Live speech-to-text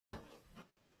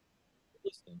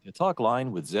To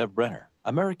Talkline with Zev Brenner,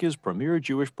 America's premier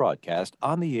Jewish broadcast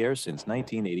on the air since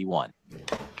 1981.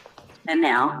 And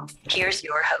now, here's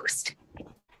your host.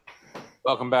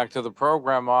 Welcome back to the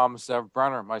program. I'm Zev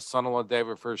Brenner. My son-in-law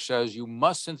David first says you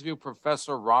must interview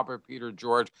Professor Robert Peter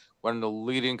George, one of the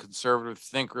leading conservative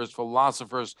thinkers,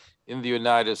 philosophers in the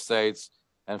United States.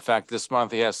 In fact, this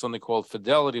month he has something called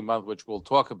Fidelity Month, which we'll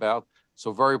talk about.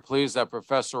 So very pleased that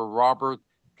Professor Robert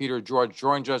Peter George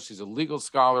joined us. He's a legal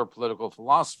scholar, political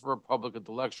philosopher, public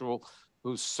intellectual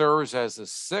who serves as the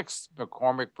 6th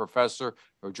McCormick Professor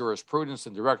of Jurisprudence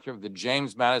and director of the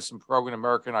James Madison Program,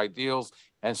 American Ideals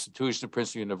Institution at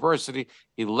Princeton University.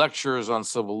 He lectures on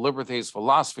civil liberties,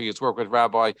 philosophy. He's worked with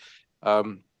the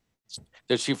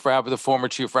former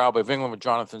Chief Rabbi of England, with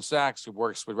Jonathan Sachs, who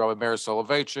works with Rabbi Meir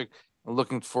Soloveitchik, and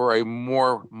looking for a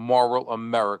more moral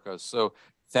America. So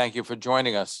thank you for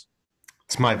joining us.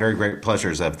 It's my very great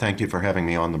pleasure, Zev. Thank you for having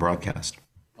me on the broadcast.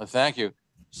 Well, thank you.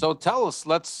 So tell us,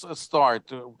 let's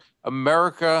start.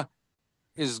 America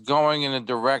is going in a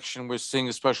direction we're seeing,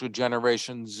 especially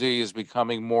Generation Z is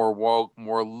becoming more woke,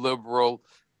 more liberal.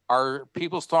 Are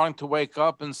people starting to wake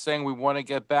up and saying we want to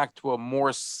get back to a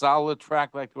more solid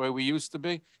track like the way we used to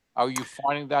be? Are you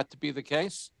finding that to be the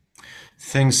case?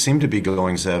 Things seem to be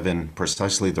going, Zev, in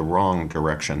precisely the wrong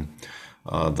direction.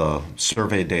 The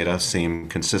survey data seem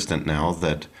consistent now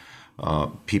that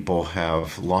people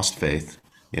have lost faith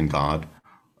in God,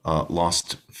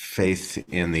 lost faith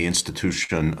in the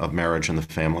institution of marriage and the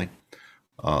family,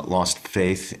 lost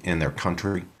faith in their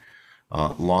country,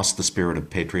 lost the spirit of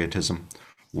patriotism,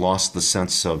 lost the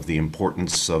sense of the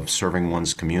importance of serving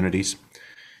one's communities.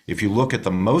 If you look at the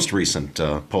most recent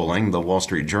polling, the Wall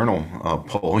Street Journal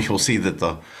poll, you'll see that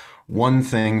the one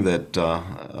thing that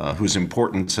whose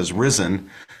importance has risen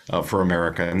for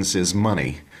Americans is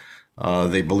money.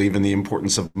 They believe in the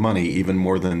importance of money even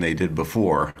more than they did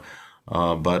before,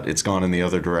 but it's gone in the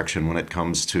other direction when it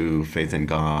comes to faith in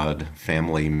God,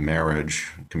 family, marriage,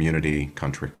 community,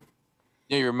 country.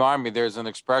 Yeah, you remind me, there's an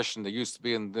expression that used to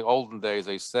be in the olden days,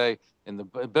 they say, in the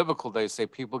biblical days, say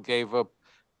people gave up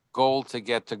gold to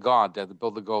get to God. They had to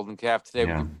build the golden calf. Today,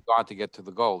 we give God to get to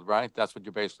the gold, right? That's what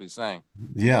you're basically saying.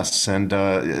 Yes, and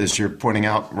as you're pointing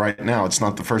out right now, it's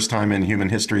not the first time in human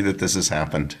history that this has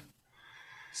happened.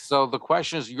 So the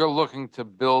question is, you're looking to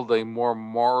build a more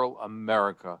moral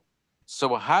America.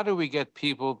 So how do we get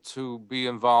people to be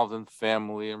involved in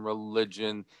family and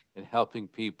religion and helping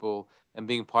people and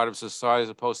being part of society as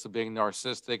opposed to being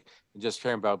narcissistic and just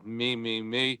caring about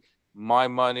me, my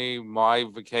money, my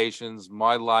vacations,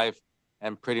 my life,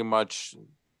 and pretty much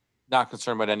not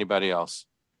concerned about anybody else?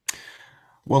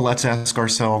 Well, let's ask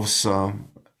ourselves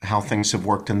how things have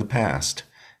worked in the past.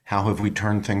 How have we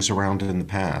turned things around in the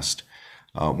past?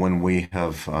 When we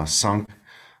have sunk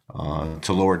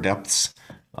to lower depths,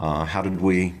 how did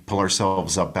we pull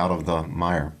ourselves up out of the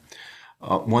mire?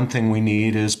 One thing we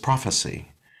need is prophecy.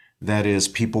 That is,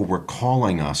 people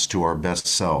recalling us to our best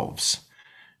selves.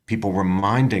 People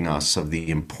reminding us of the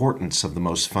importance of the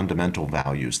most fundamental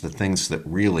values, the things that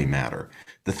really matter,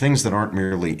 the things that aren't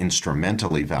merely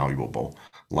instrumentally valuable,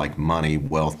 like money,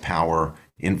 wealth, power,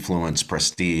 influence,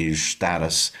 prestige,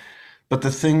 status, but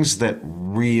the things that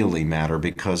really matter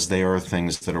because they are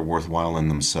things that are worthwhile in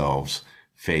themselves: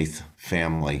 faith,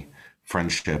 family,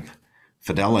 friendship,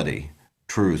 fidelity,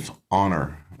 truth,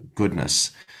 honor,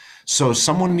 goodness. So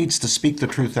someone needs to speak the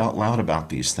truth out loud about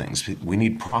these things. We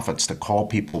need prophets to call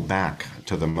people back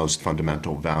to the most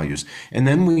fundamental values. And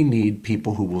then we need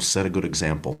people who will set a good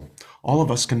example. All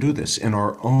of us can do this in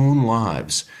our own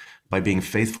lives by being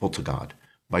faithful to God,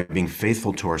 by being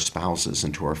faithful to our spouses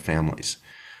and to our families,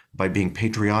 by being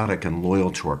patriotic and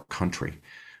loyal to our country,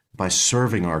 by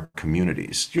serving our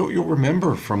communities. You'll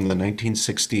remember from the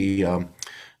 1960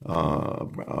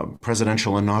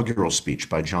 presidential inaugural speech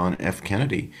by John F.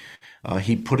 Kennedy.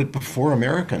 He put it before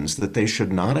Americans that they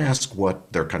should not ask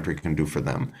what their country can do for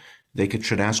them. They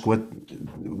should ask what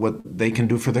they can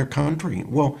do for their country.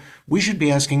 Well, we should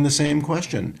be asking the same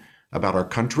question about our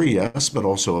country, yes, but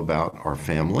also about our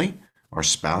family, our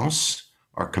spouse,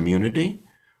 our community.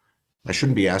 I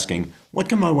shouldn't be asking, what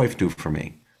can my wife do for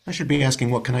me? I should be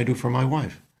asking, what can I do for my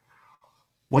wife?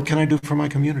 What can I do for my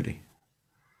community?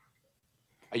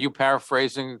 Are you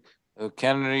paraphrasing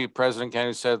Kennedy? President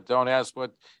Kennedy said, don't ask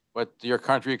what your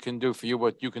country can do for you,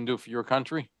 what you can do for your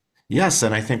country? Yes,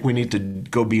 and I think we need to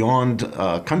go beyond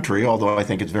country, although I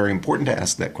think it's very important to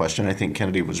ask that question. I think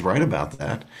Kennedy was right about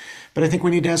that. But I think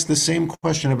we need to ask the same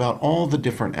question about all the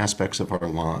different aspects of our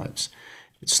lives.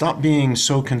 Stop being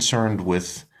so concerned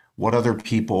with what other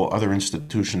people, other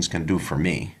institutions can do for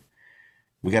me.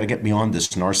 We got to get beyond this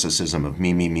narcissism of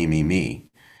me.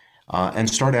 and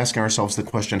start asking ourselves the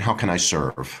question, how can I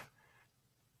serve?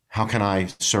 How can I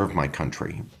serve my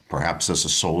country? Perhaps as a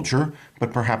soldier,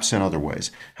 but perhaps in other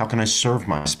ways. How can I serve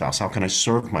my spouse? How can I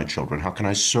serve my children? How can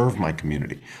I serve my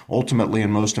community? Ultimately,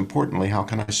 and most importantly, how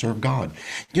can I serve God?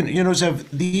 You know, Zev,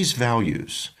 these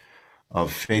values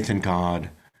of faith in God,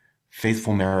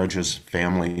 faithful marriages,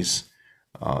 families,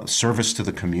 service to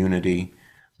the community,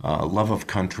 love of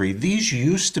country, these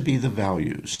used to be the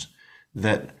values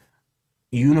that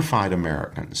unified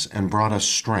Americans and brought us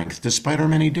strength despite our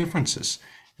many differences.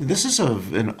 This is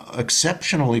an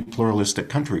exceptionally pluralistic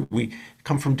country. We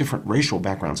come from different racial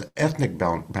backgrounds, ethnic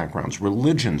backgrounds,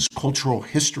 religions, cultural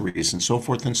histories, and so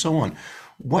forth and so on.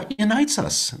 What unites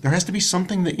us? There has to be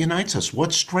something that unites us.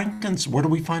 What strengthens? Where do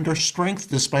we find our strength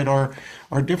despite our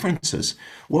differences?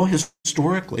 Well,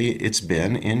 historically, it's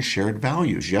been in shared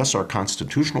values. Yes, our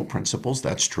constitutional principles,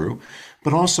 that's true,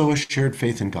 but also a shared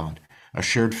faith in God, a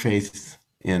shared faith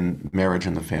in marriage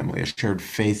and the family, a shared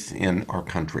faith in our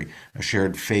country, a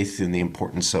shared faith in the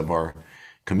importance of our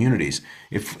communities.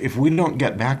 If we don't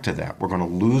get back to that, we're going to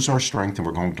lose our strength and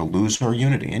we're going to lose our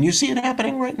unity. And you see it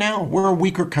happening right now. We're a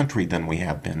weaker country than we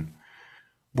have been.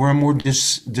 We're a more divided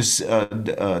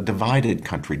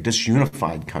country,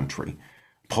 disunified country,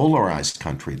 polarized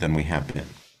country than we have been.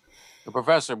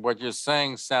 Professor, what you're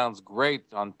saying sounds great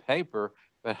on paper,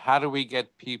 but how do we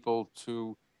get people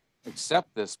to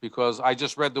accept this? Because I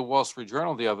just read the Wall Street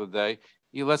Journal the other day.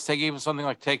 Let's take even something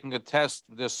like taking a test.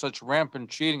 There's such rampant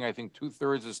cheating. I think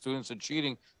 2/3 of students are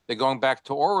cheating. They're going back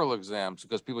to oral exams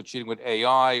because people are cheating with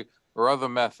AI or other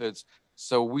methods.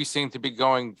 So we seem to be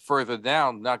going further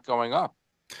down, not going up.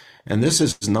 And this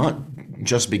is not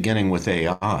just beginning with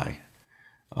AI.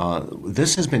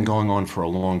 This has been going on for a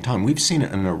long time. We've seen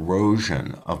an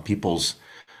erosion of people's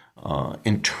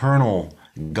internal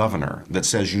governor that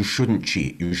says you shouldn't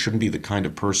cheat. You shouldn't be the kind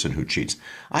of person who cheats.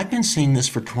 I've been seeing this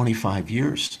for 25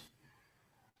 years.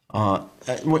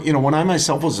 When I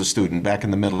myself was a student back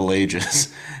in the Middle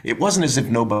Ages, it wasn't as if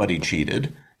nobody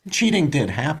cheated. Cheating did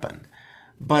happen,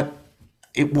 but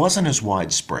it wasn't as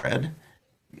widespread.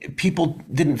 People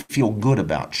didn't feel good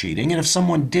about cheating, and if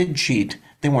someone did cheat,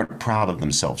 they weren't proud of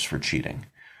themselves for cheating.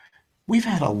 We've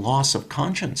had a loss of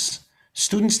conscience.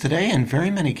 Students today, in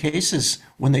very many cases,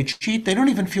 when they cheat, they don't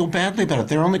even feel badly about it.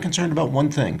 They're only concerned about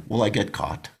one thing: will I get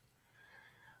caught?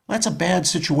 That's a bad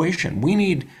situation. We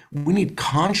need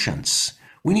conscience.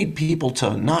 We need people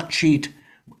to not cheat,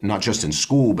 not just in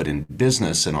school, but in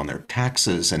business and on their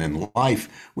taxes and in life.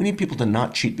 We need people to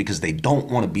not cheat because they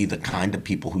don't want to be the kind of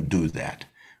people who do that.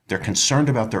 They're concerned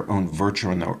about their own virtue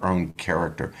and their own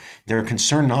character. They're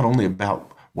concerned not only about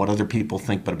what other people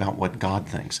think, but about what God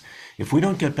thinks. If we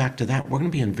don't get back to that, we're going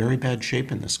to be in very bad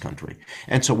shape in this country.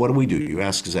 And so what do we do? You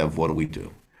ask Zev, what do we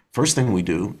do? First thing we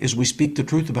do is we speak the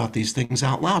truth about these things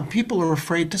out loud. People are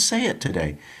afraid to say it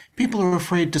today. People are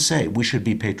afraid to say we should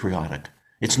be patriotic.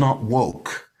 It's not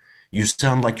woke. You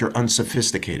sound like you're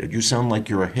unsophisticated. You sound like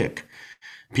you're a hick.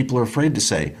 People are afraid to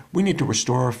say we need to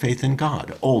restore our faith in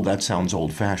God. Oh, that sounds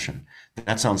old-fashioned.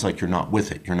 That sounds like you're not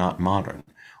with it. You're not modern.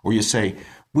 Or you say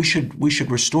we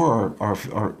should restore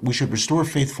we should restore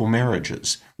faithful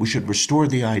marriages. We should restore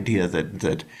the idea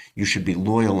that you should be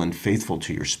loyal and faithful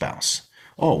to your spouse.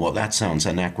 Oh, well, that sounds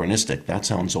anachronistic. That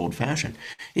sounds old-fashioned.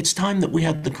 It's time that we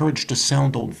had the courage to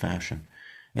sound old-fashioned.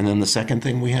 And then the second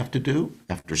thing we have to do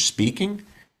after speaking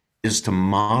is to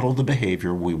model the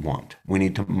behavior we want. We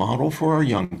need to model for our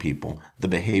young people the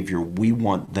behavior we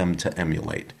want them to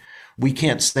emulate. We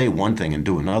can't say one thing and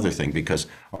do another thing because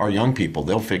our young people,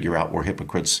 they'll figure out we're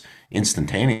hypocrites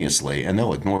instantaneously and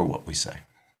they'll ignore what we say.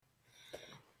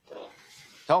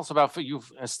 Tell us about,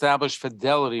 you've established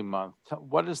Fidelity Month.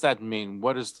 What does that mean?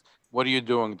 What are you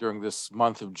doing during this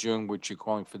month of June, which you're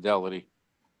calling Fidelity?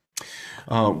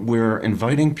 We're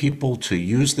inviting people to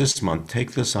use this month,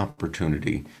 take this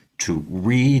opportunity to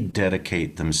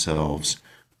rededicate themselves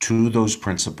to those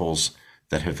principles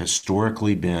that have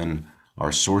historically been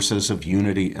our sources of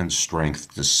unity and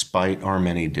strength despite our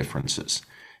many differences.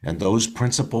 And those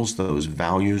principles, those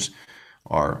values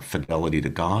are fidelity to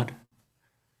God,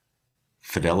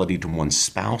 fidelity to one's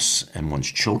spouse and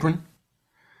one's children,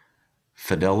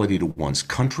 fidelity to one's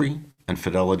country, and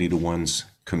fidelity to one's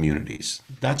communities.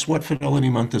 That's what Fidelity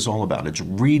Month is all about. It's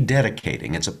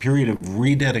rededicating. It's a period of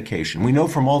rededication. We know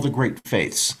from all the great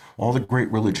faiths, all the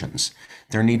great religions,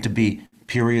 there need to be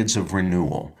periods of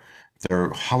renewal. There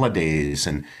are holidays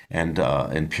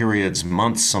and periods,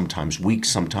 months sometimes, weeks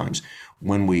sometimes,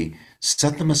 when we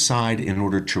set them aside in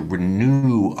order to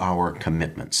renew our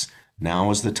commitments.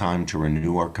 Now is the time to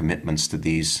renew our commitments to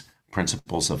these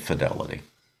principles of fidelity.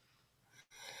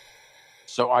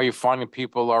 So are you finding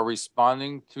people are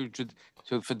responding to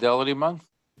Fidelity Month?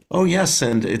 Oh, yes,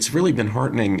 and it's really been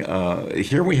heartening.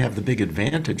 Here we have the big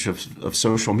advantage of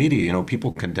social media. You know,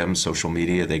 people condemn social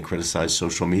media, they criticize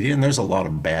social media, and there's a lot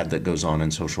of bad that goes on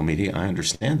in social media. I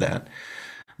understand that.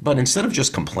 But instead of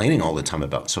just complaining all the time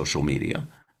about social media,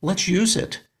 let's use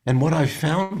it. And what I've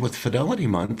found with Fidelity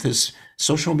Month is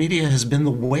social media has been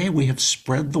the way we have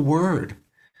spread the word.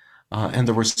 And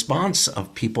the response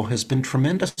of people has been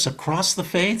tremendous across the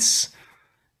faiths.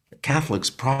 Catholics,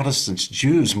 Protestants,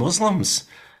 Jews, Muslims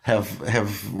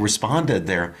have responded.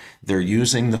 They're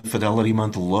using the Fidelity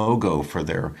Month logo for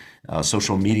their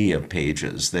social media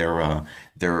pages.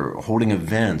 They're holding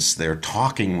events. They're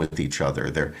talking with each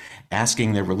other. They're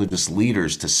asking their religious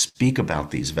leaders to speak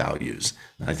about these values.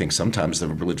 I think sometimes the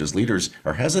religious leaders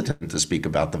are hesitant to speak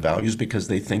about the values because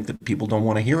they think that people don't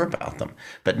want to hear about them.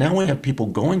 But now we have people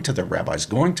going to their rabbis,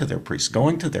 going to their priests,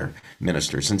 going to their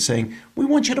ministers and saying, we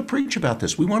want you to preach about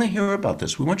this. We want to hear about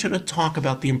this. We want you to talk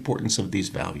about the importance of these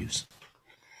values.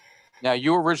 Now,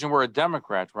 you originally were a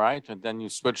Democrat, right? And then you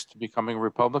switched to becoming a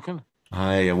Republican?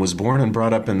 I was born and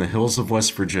brought up in the hills of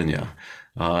West Virginia.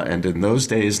 And in those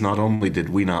days, not only did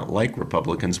we not like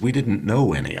Republicans, we didn't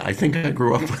know any. I think I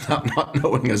grew up without not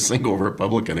knowing a single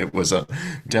Republican. It was a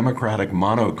Democratic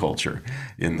monoculture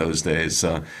in those days.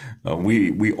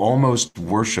 We almost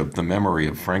worshiped the memory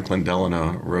of Franklin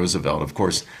Delano Roosevelt. Of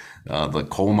course, the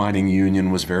coal mining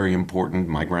union was very important.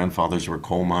 My grandfathers were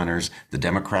coal miners. The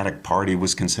Democratic Party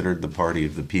was considered the party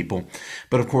of the people.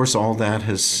 But of course, all that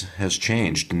has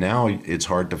changed. Now it's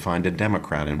hard to find a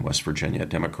Democrat in West Virginia.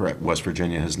 West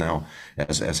Virginia has now,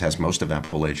 as has most of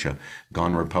Appalachia,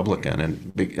 gone Republican.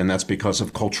 And that's because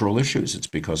of cultural issues. It's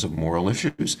because of moral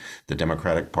issues. The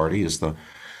Democratic Party is the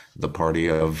party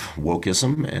of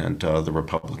wokeism, and the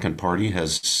Republican Party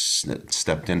has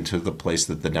stepped into the place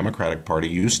that the Democratic Party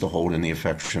used to hold in the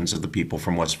affections of the people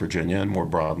from West Virginia and more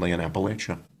broadly in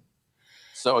Appalachia.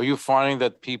 So are you finding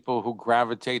that people who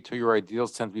gravitate to your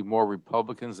ideals tend to be more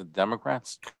Republicans than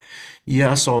Democrats?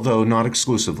 Yes, although not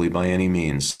exclusively by any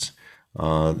means.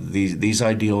 These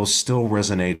ideals still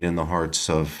resonate in the hearts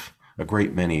of a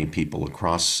great many people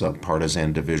across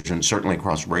partisan divisions, certainly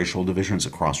across racial divisions,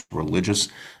 across religious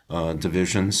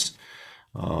divisions.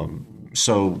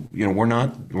 So, you know, we're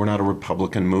not a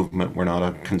Republican movement. We're not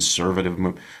a conservative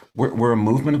movement. We're a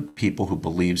movement of people who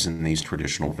believes in these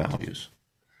traditional values.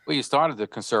 Well, you started the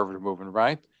conservative movement,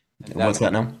 right? And What's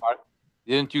that now?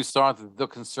 Didn't you start the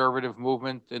conservative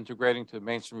movement integrating to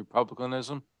mainstream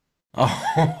Republicanism?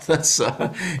 Oh, that's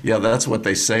what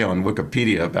they say on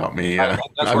Wikipedia about me. I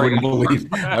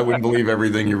wouldn't believe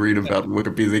everything you read about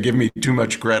Wikipedia. They give me too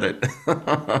much credit.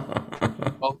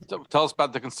 Well, tell us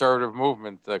about the conservative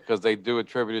movement because they do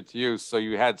attribute it to you. So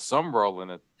you had some role in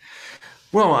it.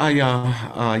 Well,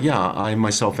 I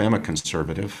myself am a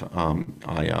conservative.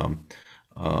 I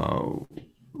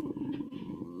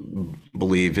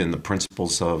believe in the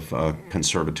principles of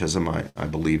conservatism. I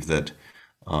believe that.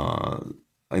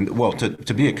 Well,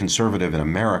 to be a conservative in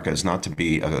America is not to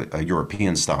be a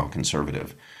European-style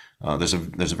conservative. There's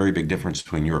a very big difference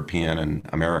between European and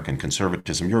American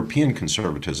conservatism. European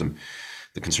conservatism,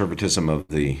 the conservatism of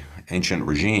the ancient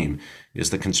regime, is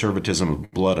the conservatism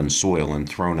of blood and soil and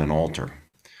throne and altar.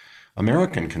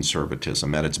 American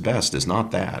conservatism, at its best, is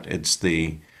not that. It's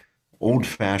the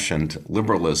old-fashioned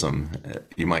liberalism,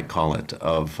 you might call it,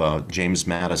 of James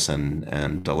Madison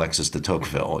and Alexis de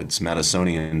Tocqueville. It's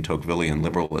Madisonian, Tocquevillian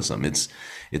liberalism.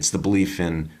 It's the belief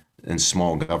in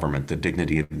small government, the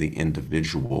dignity of the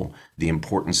individual, the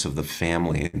importance of the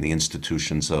family and the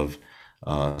institutions of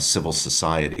civil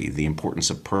society, the importance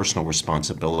of personal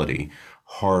responsibility,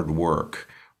 hard work,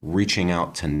 reaching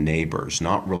out to neighbors,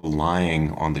 not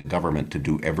relying on the government to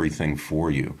do everything for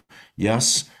you.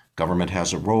 Yes, government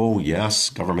has a role. Yes,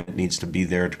 government needs to be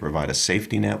there to provide a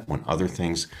safety net when other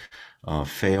things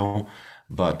fail.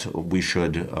 But we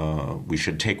should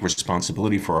take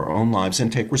responsibility for our own lives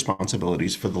and take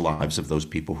responsibilities for the lives of those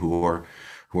people who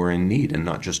are in need, and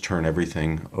not just turn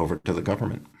everything over to the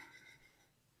government.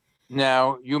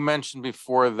 Now, you mentioned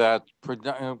before that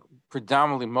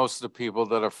predominantly most of the people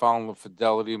that are following the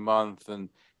Fidelity Month and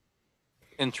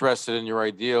interested in your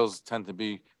ideals tend to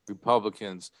be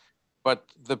Republicans. But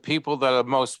the people that are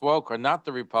most woke are not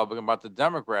the Republican, but the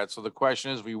Democrats. So the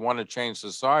question is, we want to change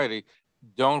society.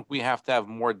 Don't we have to have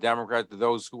more Democrats,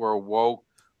 those who are woke,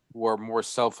 who are more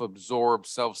self-absorbed,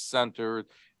 self-centered,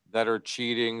 that are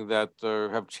cheating, that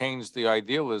have changed the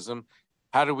idealism?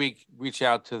 How do we reach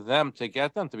out to them to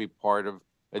get them to be part of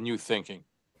a new thinking?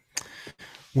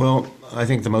 Well, I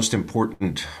think the most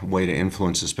important way to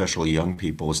influence especially young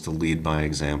people is to lead by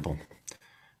example.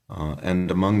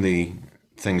 And among the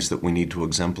things that we need to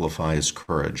exemplify is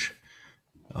courage.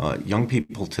 Young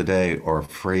people today are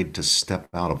afraid to step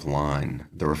out of line.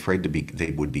 They're afraid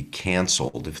they would be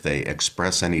canceled if they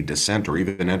express any dissent or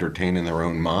even entertain in their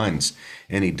own minds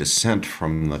any dissent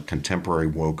from the contemporary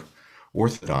woke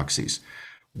orthodoxies.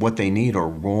 What they need are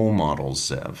role models,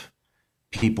 Zev.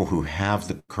 People who have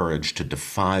the courage to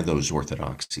defy those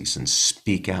orthodoxies and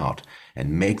speak out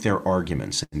and make their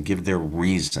arguments and give their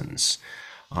reasons.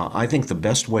 I think the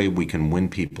best way we can win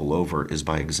people over is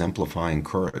by exemplifying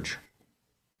courage.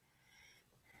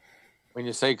 When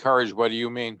you say courage, what do you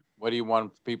mean? What do you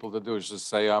want people to do? Is just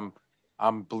say, I'm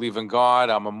believe in God,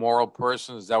 I'm a moral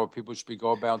person. Is that what people should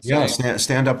go about saying? Yeah,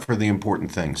 stand up for the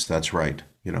important things. That's right.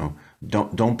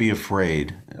 Don't be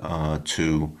afraid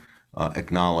to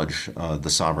acknowledge the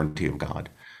sovereignty of God.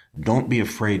 Don't be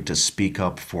afraid to speak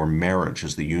up for marriage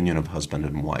as the union of husband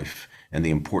and wife and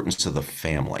the importance of the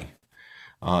family.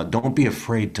 Don't be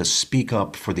afraid to speak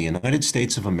up for the United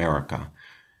States of America.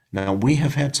 Now, we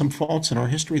have had some faults in our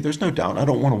history. There's no doubt. I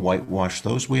don't want to whitewash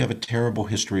those. We have a terrible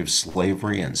history of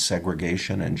slavery and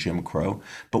segregation and Jim Crow,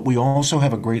 but we also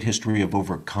have a great history of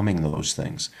overcoming those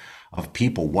things, of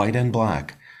people, white and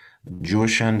black,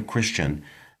 Jewish and Christian,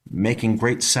 making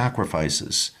great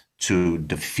sacrifices to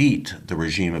defeat the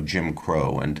regime of Jim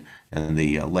Crow and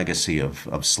the legacy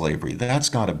of slavery. That's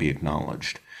got to be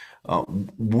acknowledged.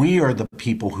 We are the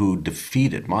people who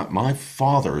defeated. My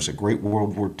father is a great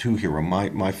World War II hero.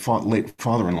 My late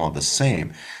father-in-law, the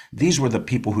same. These were the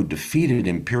people who defeated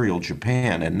Imperial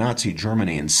Japan and Nazi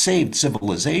Germany and saved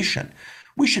civilization.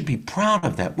 We should be proud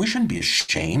of that. We shouldn't be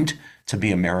ashamed to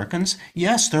be Americans.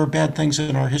 Yes, there are bad things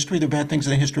in our history. There are bad things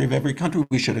in the history of every country.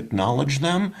 We should acknowledge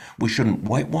them. We shouldn't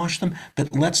whitewash them.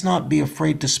 But let's not be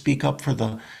afraid to speak up for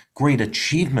the great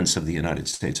achievements of the United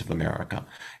States of America.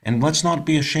 And let's not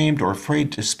be ashamed or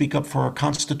afraid to speak up for our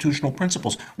constitutional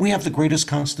principles. We have the greatest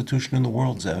constitution in the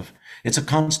world, Zev. It's a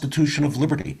constitution of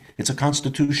liberty. It's a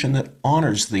constitution that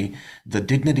honors the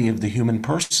dignity of the human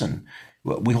person.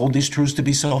 We hold these truths to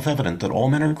be self-evident, that all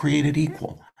men are created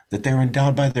equal, that they're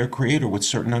endowed by their creator with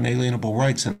certain unalienable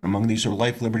rights, and among these are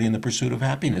life, liberty, and the pursuit of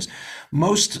happiness.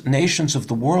 Most nations of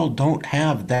the world don't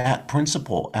have that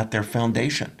principle at their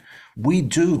foundation. We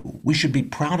do. We should be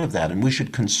proud of that, and we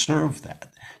should conserve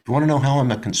that. If you want to know how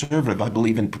I'm a conservative, I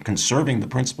believe in conserving the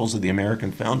principles of the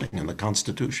American founding and the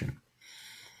Constitution.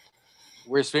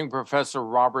 We're speaking to Professor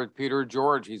Robert Peter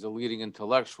George. He's a leading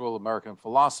intellectual, American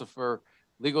philosopher,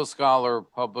 legal scholar,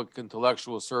 public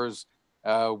intellectual, serves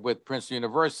with Princeton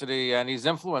University, and he's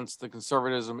influenced the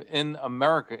conservatism in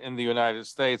America, in the United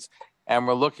States. And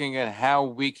we're looking at how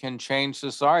we can change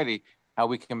society, how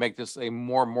we can make this a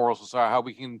more moral society, how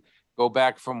we can go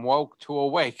back from woke to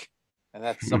awake. And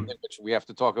that's something which we have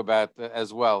to talk about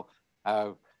as well.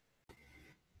 You're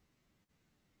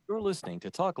listening to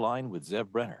Talkline with Zev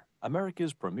Brenner,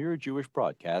 America's premier Jewish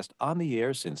broadcast, on the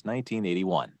air since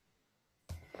 1981.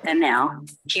 And now,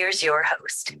 here's your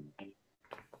host.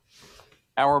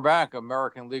 And we're back.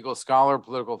 American legal scholar,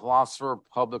 political philosopher,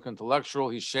 public intellectual.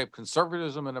 He shaped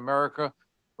conservatism in America.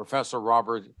 Professor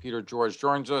Robert Peter George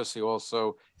joins us. He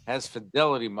also has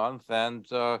Fidelity Month, and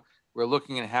we're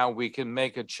looking at how we can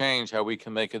make a change, how we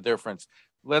can make a difference.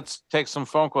 Let's take some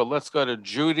phone call. Let's go to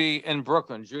Judy in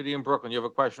Brooklyn. Judy in Brooklyn, you have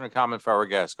a question or comment for our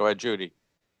guest. Go ahead, Judy.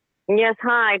 Yes,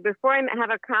 hi. Before I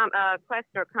have a question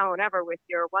or comment, whatever, with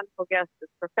your wonderful guest, this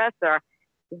professor,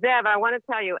 Zev, I want to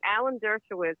tell you, Alan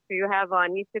Dershowitz, who you have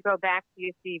on, needs to go back to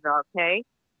yeshiva, okay?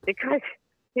 Because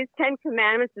his 10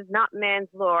 Commandments is not man's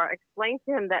law. Explain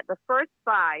to him that the first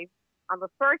 5 on the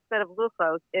first set of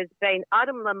luchos is Bein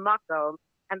Adam LaMakom,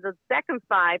 and the second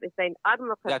 5 is Bein Adam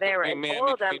LaKavera, and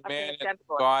all of them are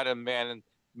exemplary. God and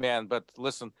man. But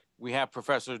listen, we have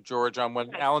Professor George on.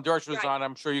 When Alan George was on,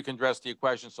 I'm sure you can address your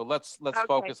question. So let's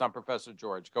focus on Professor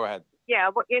George. Go ahead. Yeah,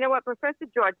 well, you know what, Professor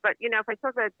George, but, if I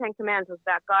talk about the 10 Commandments, it's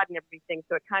about God and everything,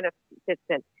 so it kind of fits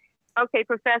in. Okay,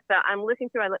 Professor, I'm listening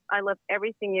to you. I love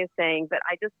everything you're saying, but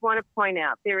I just want to point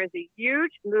out there is a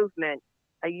huge movement,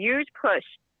 a huge push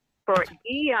for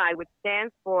DEI, which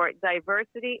stands for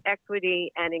diversity,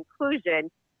 equity, and inclusion,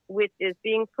 which is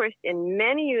being pushed in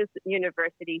many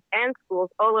universities and schools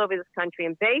all over this country.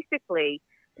 And basically,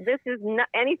 this is not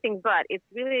anything but, it's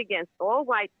really against all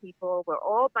white people. We're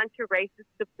all a bunch of racist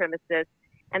supremacists.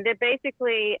 And they're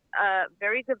basically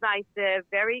very divisive,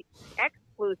 very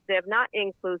exclusive, not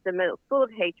inclusive, full of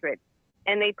hatred.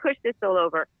 And they push this all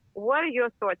over. What are your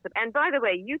thoughts? And by the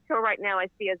way, Utah right now I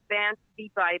see as banned the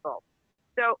Bible.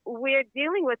 So we're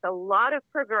dealing with a lot of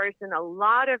perversion, a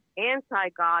lot of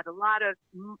anti-God, a lot of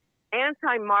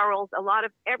anti-morals, a lot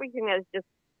of everything that is just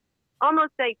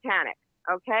almost satanic,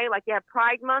 okay? Like you have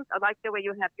Pride Month. I like the way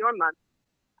you have your month.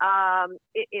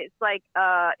 It's like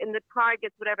in the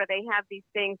Targets, whatever, they have these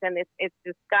things, and it's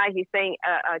this guy, he's saying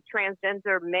a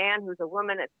transgender man who's a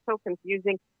woman. It's so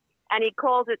confusing. And he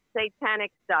calls it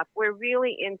satanic stuff. We're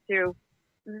really into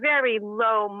very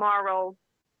low moral,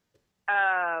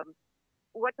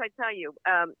 what do I tell you,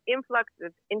 influx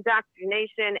of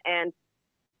indoctrination and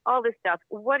all this stuff.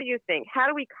 What do you think? How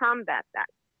do we combat that?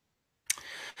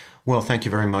 Well, thank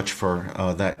you very much for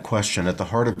that question. At the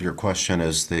heart of your question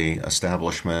is the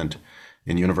establishment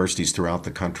in universities throughout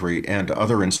the country and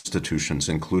other institutions,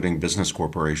 including business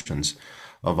corporations,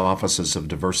 of offices of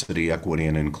diversity, equity,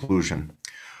 and inclusion.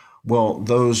 Well,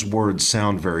 those words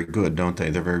sound very good, don't they?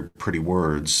 They're very pretty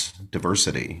words.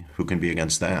 Diversity, who can be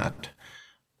against that?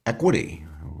 Equity,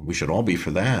 we should all be for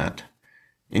that.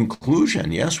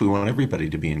 Inclusion, yes, we want everybody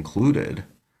to be included.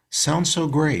 Sounds so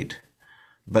great.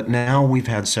 But now we've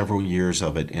had several years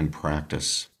of it in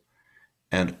practice.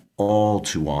 And all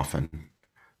too often,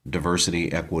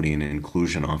 diversity, equity, and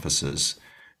inclusion offices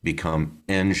become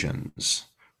engines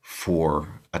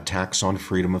for attacks on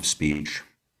freedom of speech,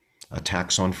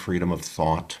 attacks on freedom of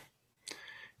thought,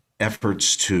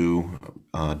 efforts to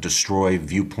destroy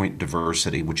viewpoint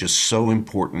diversity, which is so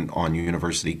important on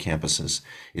university campuses.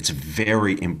 It's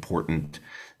very important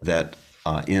that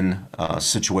in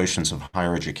situations of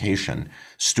higher education,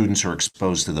 students are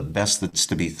exposed to the best that's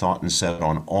to be thought and said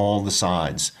on all the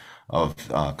sides of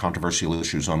controversial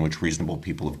issues on which reasonable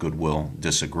people of goodwill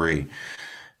disagree.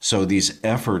 So these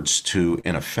efforts to,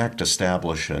 in effect,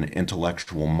 establish an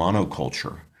intellectual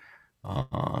monoculture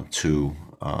to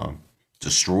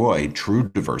destroy true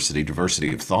diversity,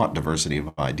 diversity of thought, diversity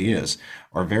of ideas,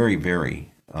 are very,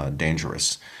 very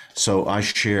dangerous. So I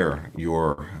share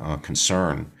your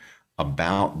concern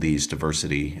about these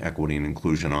diversity, equity, and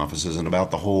inclusion offices and about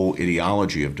the whole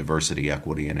ideology of diversity,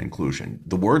 equity, and inclusion.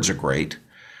 The words are great,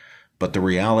 but the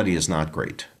reality is not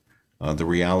great. The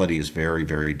reality is very,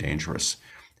 very dangerous.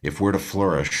 If we're to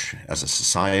flourish as a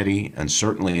society, and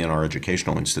certainly in our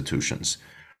educational institutions,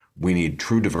 we need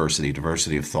true diversity,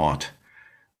 diversity of thought.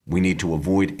 We need to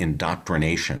avoid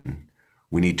indoctrination.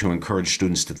 We need to encourage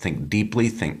students to think deeply,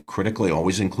 think critically,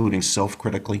 always including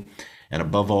self-critically, and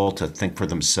above all, to think for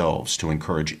themselves, to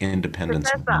encourage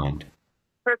independence of mind.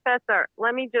 Professor,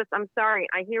 let me just, I'm sorry,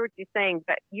 I hear what you're saying,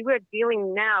 but you are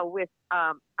dealing now with,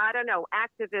 I don't know,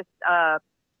 activist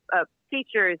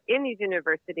teachers in these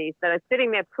universities that are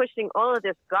sitting there pushing all of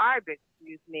this garbage,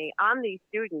 excuse me, on these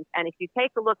students. And if you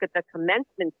take a look at the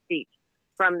commencement speech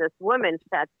from this woman,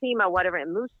 Fatima, whatever,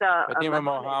 and Musa. Fatima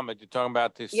Mohammed, you're talking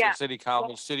about the City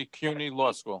College, City CUNY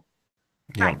Law School.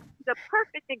 Yeah. Right. The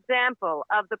perfect example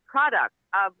of the product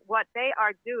of what they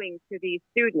are doing to these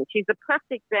students. She's a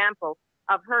perfect example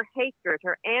of her hatred,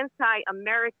 her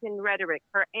anti-American rhetoric,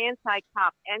 her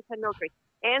anti-cop, anti-military,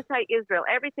 anti-Israel,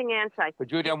 everything anti. But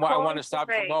Judy, I want to stop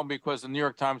you for a moment because the New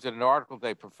York Times did an article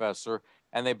today, Professor,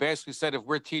 and they basically said if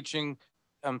we're teaching,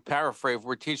 paraphrase, if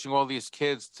we're teaching all these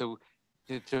kids to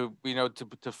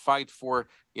fight for,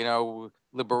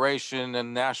 liberation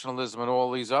and nationalism and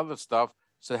all these other stuff,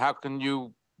 so how can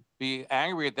you be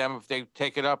angry at them if they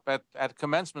take it up at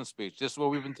commencement speech? This is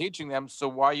what we've been teaching them, so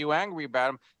why are you angry about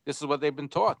them? This is what they've been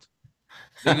taught.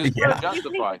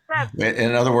 Justify.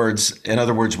 In other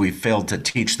words, we failed to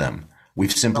teach them.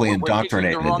 We've simply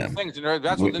indoctrinated them.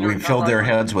 We've filled their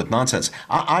heads with nonsense.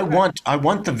 I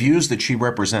want the views that she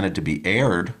represented to be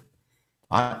aired.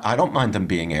 I don't mind them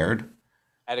being aired.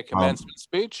 At a commencement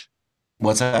speech?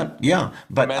 What's that? Yeah,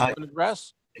 but commencement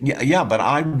address? Yeah, but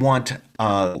I want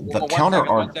the counter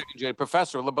argument.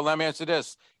 Professor, but let me answer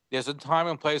this. There's a time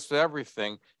and place for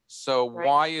everything. So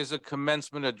why is a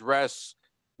commencement address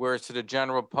where it's to the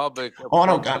general public? Oh,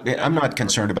 no, I'm not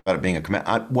concerned about it being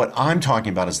what I'm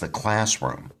talking about is the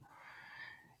classroom.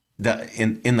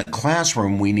 In the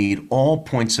classroom, we need all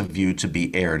points of view to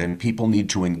be aired, and people need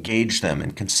to engage them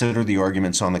and consider the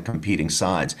arguments on the competing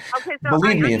sides. Okay, so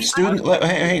believe me, if students,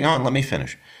 hang on, let me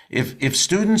finish. If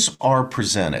students are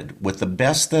presented with the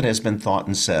best that has been thought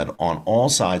and said on all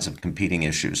sides of competing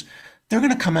issues, they're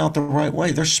going to come out the right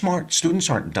way. They're smart. Students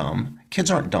aren't dumb.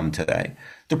 Kids aren't dumb today.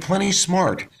 They're plenty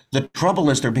smart. The trouble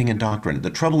is they're being indoctrinated. The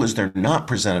trouble is they're not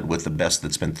presented with the best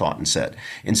that's been thought and said.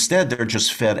 Instead, they're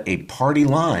just fed a party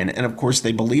line. And of course,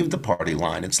 they believe the party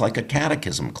line. It's like a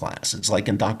catechism class. It's like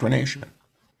indoctrination.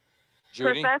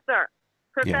 Judy? Professor,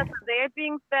 Yeah. they're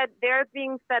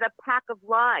being fed a pack of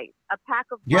lies, lies.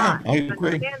 Yeah, I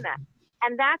agree. Understand that.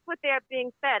 And that's what they're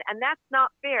being fed, and that's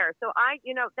not fair. So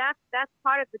that's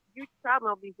part of the huge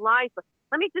problem of these lies. But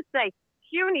let me just say,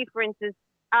 CUNY, for instance,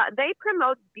 they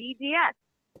promote BDS.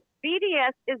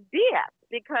 BDS is BS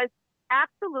because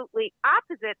absolutely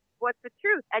opposite what's the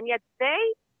truth, and yet they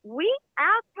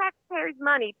Our taxpayers'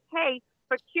 money pay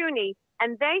for CUNY,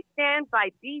 and they stand by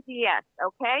BDS,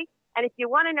 okay? And if you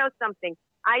want to know something,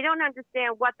 I don't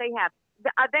understand what they have.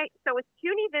 So is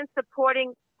CUNY then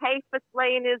supporting pay for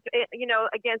slaying,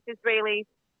 against Israelis?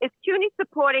 Is CUNY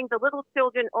supporting the little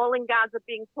children all in Gaza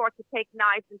being taught to take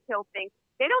knives and kill things?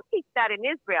 They don't teach that in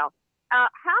Israel. How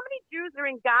many Jews are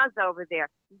in Gaza over there?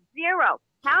 0.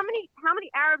 How many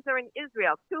Arabs are in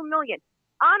Israel? 2 million.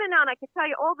 On and on. I could tell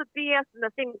you all the BS and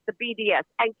the things, the BDS.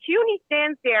 And CUNY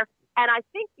stands there, and I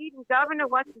think even Governor,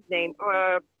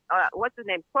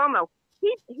 Cuomo,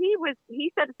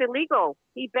 he said it's illegal.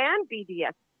 He banned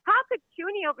BDS. How could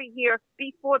CUNY over here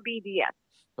be for BDS?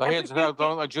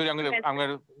 Well, Judy, I'm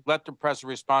going to let the professor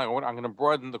respond. I'm going to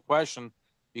broaden the question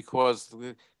because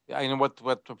I know what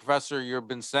the professor you've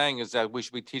been saying is that we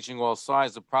should be teaching all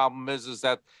sides. The problem is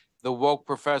that the woke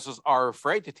professors are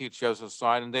afraid to teach the other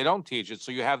side, and they don't teach it.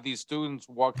 So you have these students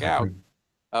walk out.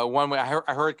 One way I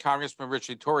heard Congressman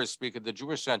Richard Torres speak at the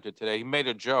Jewish Center today. He made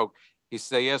a joke. He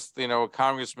said, yes, a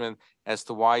congressman as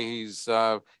to why he's,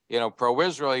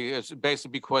 pro-Israel. It's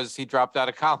basically because he dropped out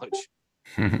of college.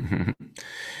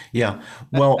 Yeah.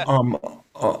 Well,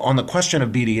 on the question of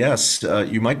BDS,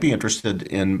 you might be interested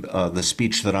in the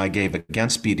speech that I gave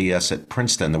against BDS at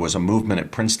Princeton. There was a movement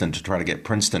at Princeton to try to get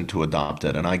Princeton to adopt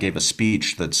it. And I gave a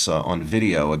speech that's on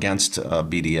video against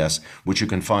BDS, which you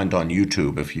can find on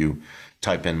YouTube if you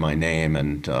type in my name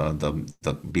and the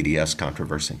BDS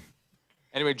controversy.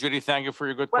 Anyway, Judy, thank you for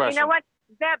your good question. Well, you know what?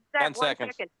 Zeb, 10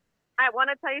 seconds. Second. I want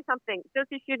to tell you something. Just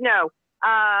as you know,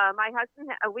 my husband,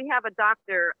 we have a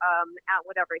doctor out,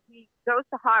 whatever. He goes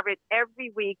to Harvard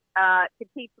every week to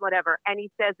teach whatever. And he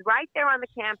says right there on the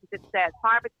campus,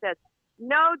 Harvard says,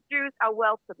 no Jews are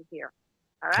welcome here.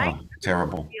 All right? Oh,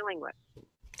 terrible. This is what we're dealing with.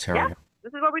 Terrible. Yeah,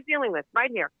 this is what we're dealing with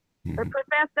right here. But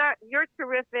Professor, you're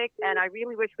terrific, and I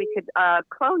really wish we could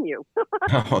clone you.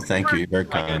 Oh, thank you. You're very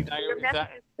kind.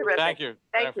 Thank you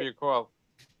for your call.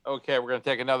 Okay, we're going to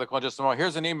take another call in just a moment.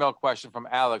 Here's an email question from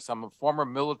Alex. I'm a former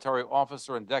military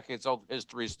officer and decades-old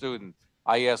history student.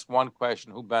 I asked one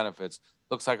question: who benefits?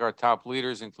 Looks like our top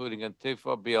leaders, including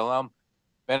Antifa, BLM,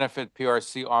 benefit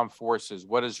PRC armed forces.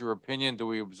 What is your opinion? Do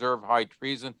we observe high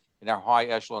treason in our high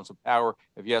echelons of power?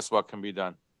 If yes, what can be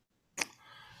done?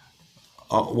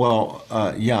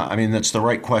 Yeah, I mean, that's the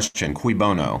right question. Cui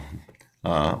bono?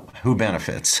 Who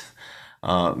benefits?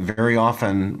 Very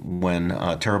often when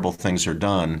terrible things are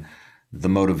done, the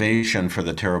motivation for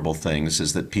the terrible things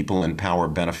is that people in power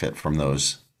benefit from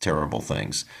those terrible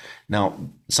things. Now,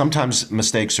 sometimes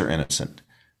mistakes are innocent,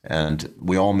 and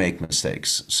we all make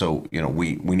mistakes. So,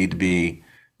 we need to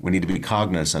be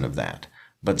cognizant of that.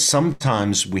 But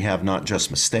sometimes we have not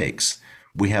just mistakes.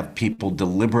 We have people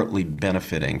deliberately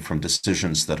benefiting from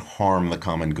decisions that harm the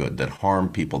common good, that harm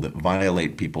people, that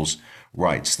violate people's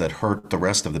rights, that hurt the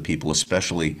rest of the people,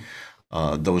 especially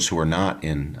those who are not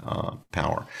in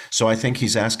power. So I think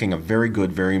he's asking a very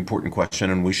good, very important question,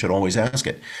 and we should always ask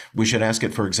it. We should ask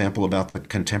it, for example, about the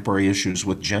contemporary issues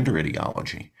with gender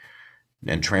ideology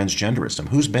and transgenderism.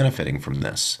 Who's benefiting from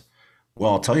this?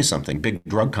 Well, I'll tell you something. Big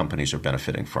drug companies are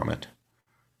benefiting from it.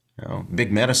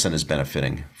 Big medicine is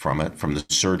benefiting from it, from the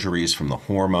surgeries, from the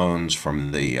hormones,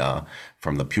 from the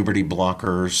puberty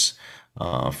blockers,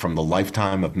 from the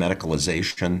lifetime of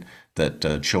medicalization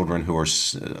that children who are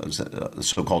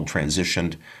so-called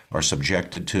transitioned are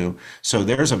subjected to. So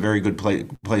there's a very good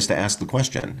place to ask the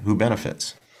question: who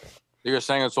benefits? You're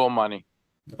saying it's all money.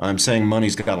 I'm saying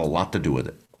money's got a lot to do with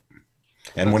it.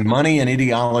 And when money and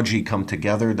ideology come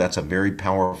together, that's a very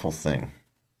powerful thing.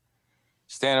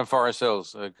 Stan in Forest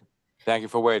Hills, thank you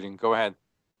for waiting. Go ahead.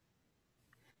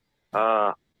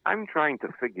 I'm trying to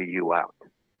figure you out,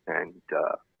 and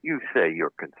you say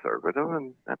you're conservative,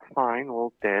 and that's fine,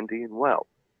 all dandy and well.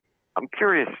 I'm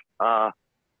curious,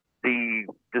 the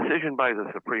decision by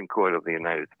the Supreme Court of the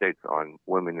United States on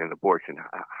women and abortion,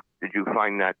 did you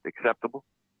find that acceptable?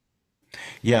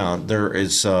 Yeah, there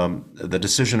is the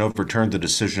decision overturned the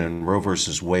decision in Roe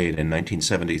versus Wade in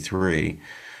 1973,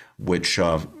 which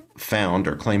found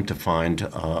or claimed to find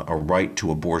a right to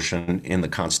abortion in the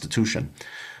Constitution.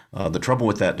 The trouble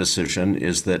with that decision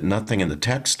is that nothing in the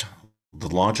text, the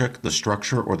logic, the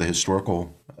structure, or the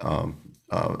historical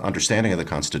understanding of the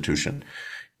Constitution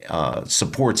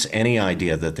supports any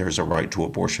idea that there's a right to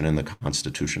abortion in the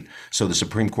Constitution. So the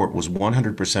Supreme Court was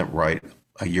 100% right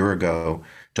a year ago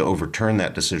to overturn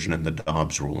that decision in the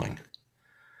Dobbs ruling.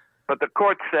 But the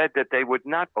court said that they would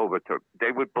not overturn,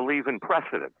 they would believe in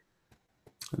precedent.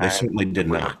 They certainly did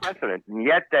not. Precedent, and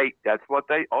yet that's what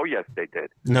oh yes, they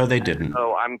did. No, they didn't.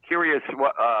 So I'm curious,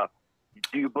 what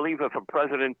do you believe if a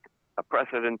precedent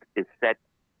is set?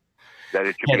 that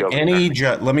it should be Had overturned. any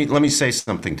judge, let me say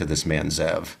something to this man,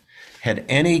 Zev. Had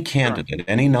any candidate,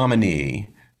 any nominee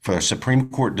for a Supreme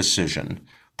Court decision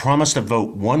promised to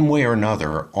vote one way or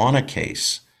another on a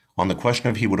case on the question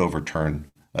of he would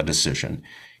overturn a decision,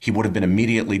 he would have been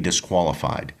immediately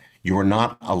disqualified. You are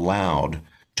not allowed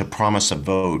to promise a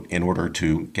vote in order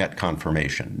to get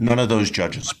confirmation. None of those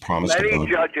judges promised a vote.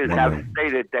 Many judges have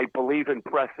stated they believe in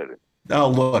precedent. Oh,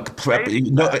 look,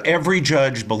 every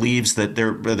judge believes that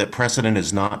that precedent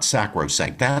is not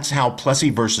sacrosanct. That's how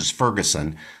Plessy versus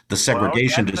Ferguson, the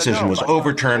segregation decision, was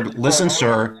overturned. Listen,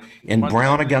 sir, in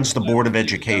Brown against the Board of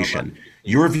Education,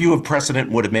 your view of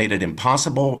precedent would have made it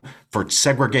impossible for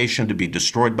segregation to be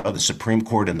destroyed by the Supreme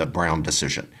Court in the Brown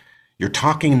decision. You're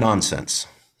talking nonsense.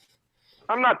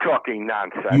 I'm not talking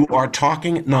nonsense. You are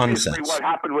talking nonsense. Obviously, what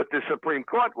happened with the Supreme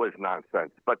Court was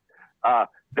nonsense, but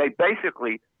they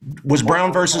basically... Was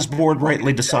Brown versus Board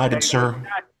rightly decided, sir?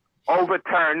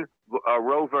 Overturn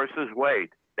Roe versus Wade.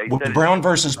 Was Brown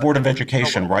versus Board of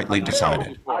Education rightly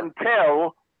decided?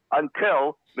 Until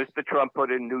Mr. Trump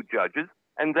put in new judges,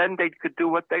 and then they could do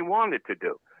what they wanted to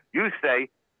do. You say,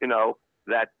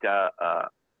 that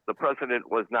the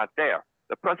president was not there.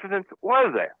 The president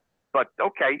was there. But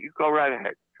okay, you go right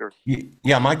ahead. Sure.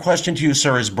 Yeah, my question to you,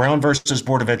 sir, is Brown versus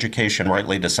Board of Education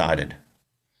rightly decided?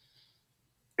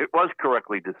 It was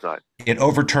correctly decided. It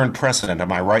overturned precedent.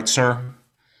 Am I right, sir?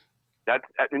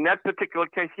 In that particular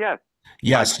case, yes.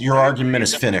 Yes, your argument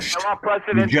is finished.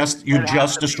 You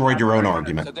just destroyed your own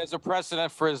argument. So there's a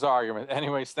precedent for his argument.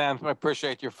 Anyway, Stan, I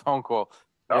appreciate your phone call.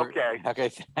 Okay. Okay,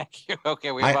 thank you.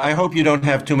 Okay, I hope you don't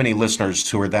have too many listeners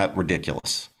who are that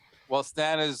ridiculous. Well,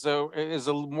 Stan is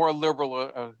a more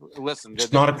liberal. Listen,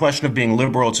 it's not a question of being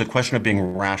liberal. It's a question of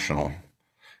being rational.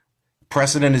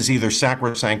 Precedent is either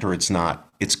sacrosanct or it's not.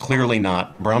 It's clearly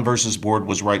not. Brown versus Board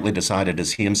was rightly decided,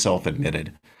 as he himself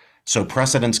admitted. So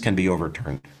precedents can be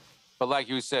overturned. But like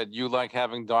you said, you like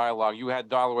having dialogue. You had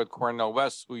dialogue with Cornel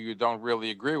West, who you don't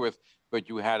really agree with, but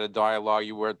you had a dialogue.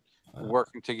 You were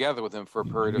working together with him for a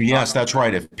period of time. Yes, that's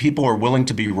right. If people are willing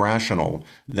to be rational,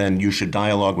 then you should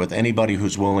dialogue with anybody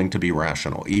who's willing to be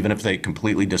rational, even if they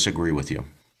completely disagree with you.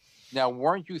 Now,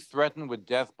 weren't you threatened with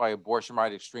death by abortion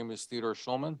right extremist Theodore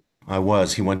Schulman? I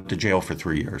was. He went to jail for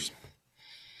 3 years.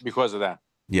 Because of that?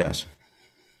 Yes.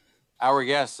 Our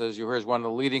guest, as you heard, is one of the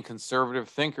leading conservative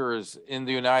thinkers in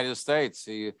the United States.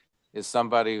 He is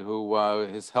somebody who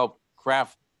has helped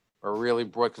craft or really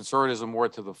brought conservatism more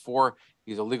to the fore.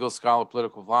 He's a legal scholar,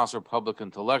 political philosopher, public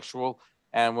intellectual.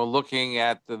 And we're looking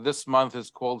at this month is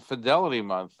called Fidelity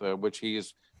Month, which he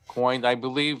has coined. I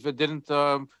believe didn't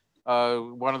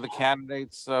one of the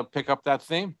candidates pick up that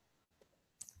theme?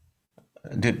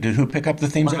 Did who pick up the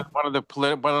themes? One of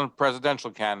the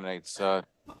presidential candidates.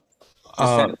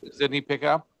 Didn't he pick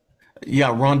up?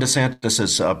 Yeah, Ron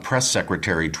DeSantis' press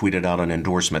secretary tweeted out an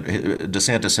endorsement.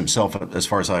 DeSantis himself, as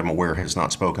far as I'm aware, has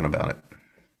not spoken about it.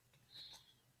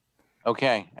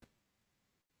 Okay.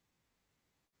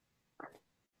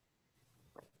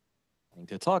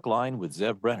 To Talkline with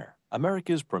Zev Brenner,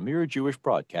 America's premier Jewish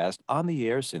broadcast on the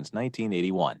air since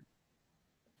 1981.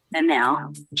 And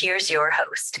now, here's your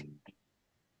host.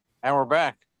 And we're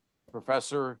back.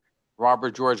 Professor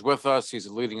Robert George with us. He's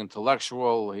a leading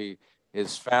intellectual. He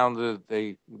is founded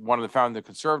one of the founding the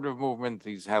conservative movement.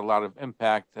 He's had a lot of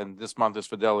impact, and this month is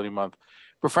Fidelity Month.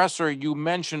 Professor, you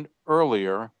mentioned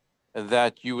earlier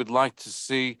that you would like to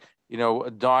see,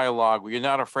 a dialogue where you're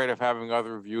not afraid of having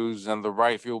other views and the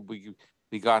right view will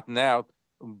be gotten out.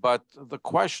 But the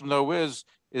question, though, is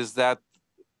that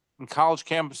in college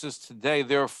campuses today,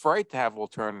 they're afraid to have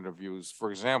alternative views.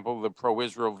 For example, the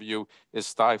pro-Israel view is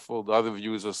stifled, other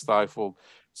views are stifled.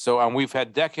 So, and we've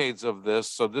had decades of this.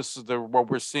 So this is what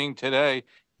we're seeing today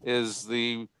is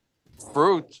the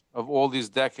fruit of all these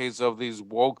decades of these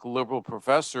woke liberal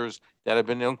professors that have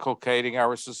been inculcating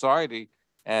our society.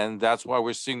 And that's why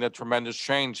we're seeing that tremendous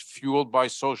change fueled by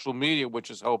social media,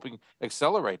 which is helping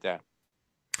accelerate that.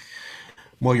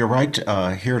 Well, you're right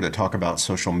here to talk about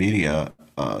social media.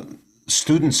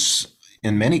 Students,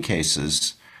 in many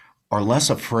cases, are less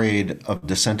afraid of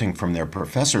dissenting from their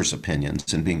professors'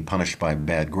 opinions and being punished by a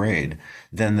bad grade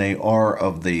than they are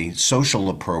of the social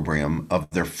opprobrium of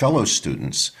their fellow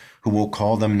students who will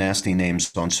call them nasty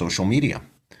names on social media.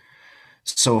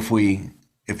 So if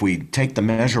we take the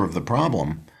measure of the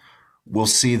problem, we'll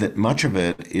see that much of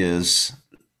it is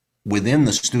within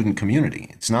the student community.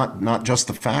 It's not just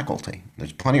the faculty.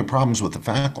 There's plenty of problems with the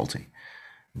faculty.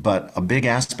 But a big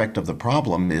aspect of the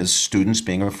problem is students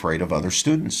being afraid of other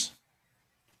students.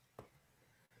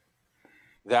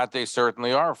 That they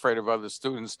certainly are afraid of other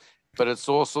students, but it's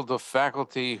also the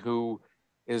faculty who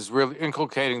is really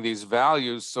inculcating these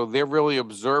values. So they're really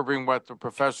observing what the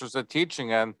professors are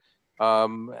teaching, and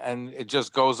it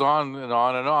just goes on and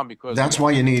on and on, because that's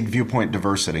why you need viewpoint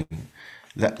diversity.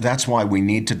 That's why we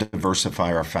need to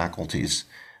diversify our faculties.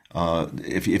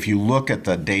 If you look at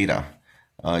the data,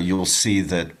 you'll see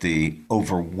that the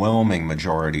overwhelming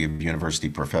majority of university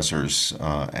professors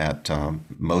at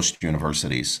most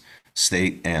universities,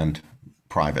 state and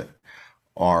private,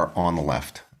 are on the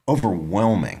left.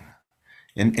 Overwhelming.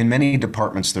 In many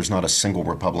departments, there's not a single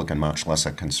Republican, much less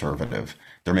a conservative.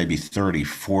 There may be 30,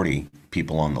 40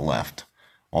 people on the left,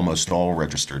 almost all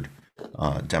registered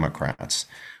Democrats.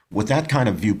 With that kind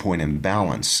of viewpoint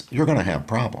imbalance, you're going to have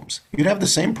problems. You'd have the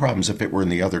same problems if it were in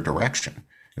the other direction.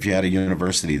 If you had a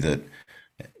university that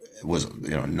was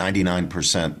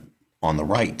 99% on the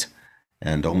right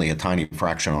and only a tiny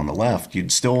fraction on the left,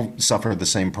 you'd still suffer the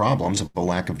same problems of a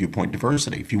lack of viewpoint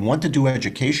diversity. If you want to do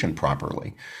education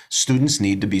properly, students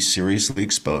need to be seriously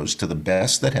exposed to the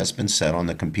best that has been said on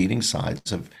the competing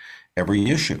sides of every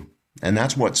issue. And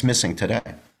that's what's missing today.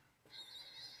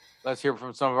 Let's hear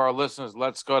from some of our listeners.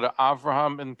 Let's go to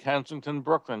Avraham in Kensington,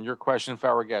 Brooklyn. Your question for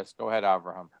our guest. Go ahead,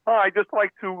 Avraham. I'd just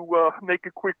like to make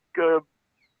a quick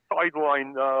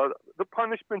sideline. The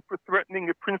punishment for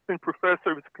threatening a Princeton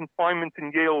professor is confinement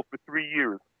in Yale for 3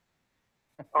 years.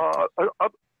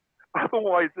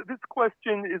 Otherwise, this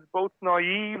question is both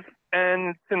naive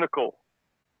and cynical.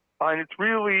 And it's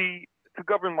really to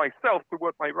govern myself to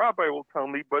what my rabbi will tell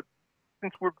me, but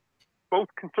since we're both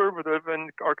conservative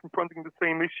and are confronting the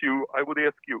same issue, I would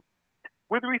ask you,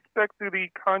 with respect to the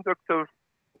conduct of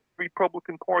the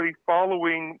Republican Party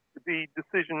following the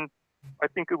decision, I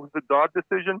think it was the Dodd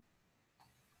decision,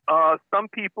 some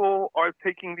people are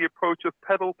taking the approach of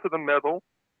pedal to the metal,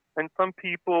 and some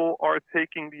people are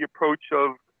taking the approach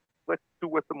of let's do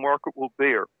what the market will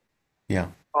bear. Yeah.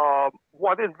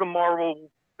 What is the moral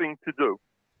thing to do?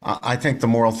 I think the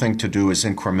moral thing to do is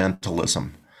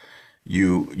incrementalism.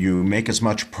 You make as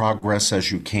much progress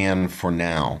as you can for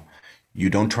now.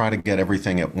 You don't try to get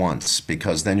everything at once,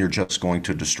 because then you're just going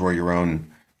to destroy your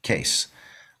own case.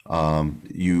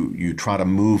 You try to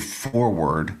move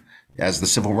forward as the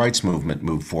civil rights movement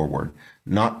moved forward,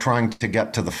 not trying to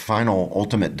get to the final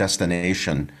ultimate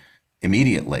destination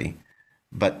immediately,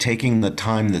 but taking the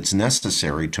time that's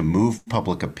necessary to move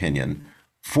public opinion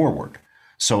forward.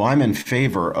 So I'm in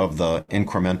favor of the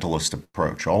incrementalist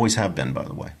approach. Always have been, by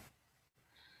the way.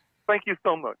 Thank you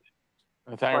so much.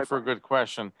 Thank you for a good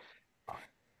question.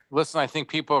 Listen, I think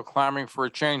people are clamoring for a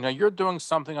change. Now, you're doing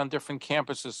something on different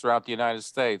campuses throughout the United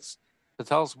States. So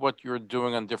tell us what you're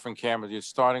doing on different campuses. You're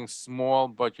starting small,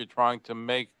 but you're trying to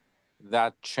make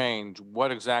that change.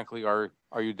 What exactly are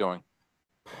you doing?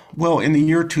 Well, in the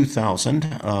year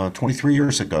 2000, 23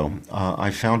 years ago,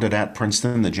 I founded at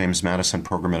Princeton the James Madison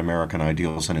Program in American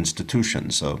Ideals and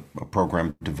Institutions, a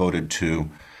program devoted to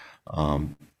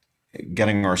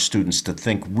getting our students to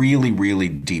think really, really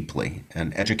deeply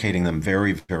and educating them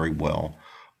very, very well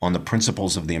on the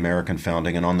principles of the American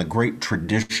founding and on the great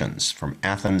traditions from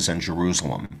Athens and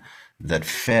Jerusalem that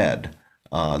fed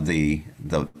the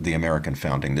American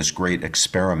founding, this great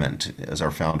experiment, as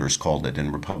our founders called it,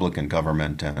 in republican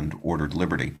government and ordered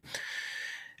liberty.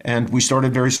 And we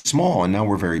started very small, and now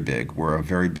we're very big. We're a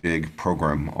very big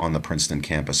program on the Princeton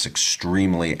campus,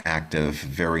 extremely active,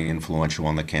 very influential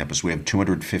on the campus. We have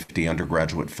 250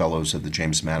 undergraduate fellows of the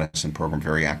James Madison Program,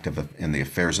 very active in the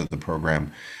affairs of the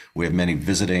program. We have many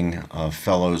visiting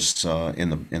fellows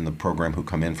in the program who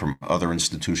come in from other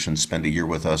institutions, spend a year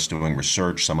with us doing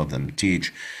research. Some of them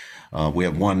teach. We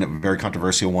have one very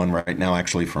controversial one right now,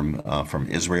 actually from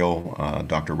Israel,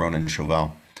 Dr. Ronan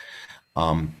Chauvel.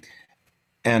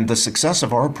 And the success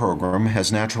of our program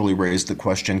has naturally raised the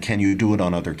question, can you do it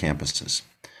on other campuses?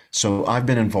 So I've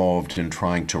been involved in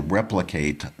trying to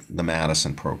replicate the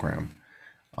Madison program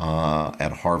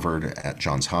at Harvard, at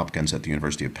Johns Hopkins, at the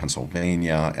University of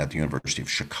Pennsylvania, at the University of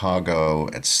Chicago,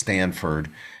 at Stanford,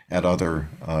 at other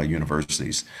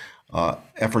universities.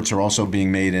 Efforts are also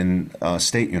being made in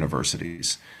state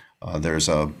universities. There's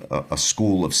a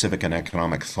school of civic and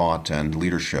economic thought and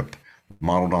leadership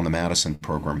modeled on the Madison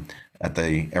program at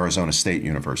the Arizona State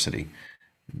University.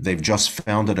 They've just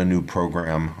founded a new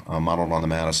program modeled on the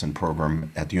Madison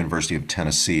program at the University of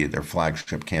Tennessee, their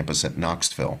flagship campus at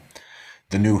Knoxville.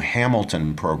 The new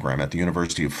Hamilton program at the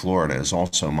University of Florida is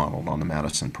also modeled on the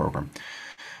Madison program.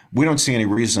 We don't see any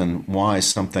reason why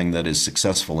something that is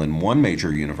successful in one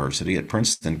major university at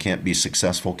Princeton can't be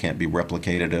successful, can't be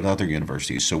replicated at other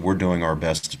universities. So we're doing our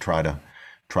best to try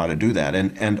to do that.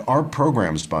 And our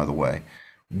programs, by the way,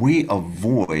 we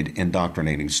avoid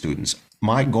indoctrinating students.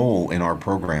 My goal in our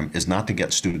program is not to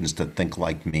get students to think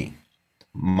like me.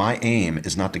 My aim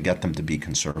is not to get them to be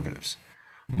conservatives.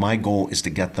 My goal is to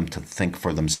get them to think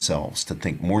for themselves, to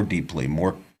think more deeply,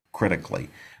 more critically,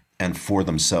 and for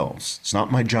themselves. It's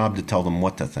not my job to tell them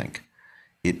what to think.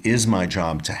 It is my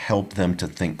job to help them to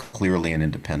think clearly and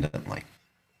independently.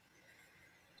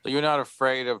 So you're not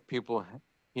afraid of people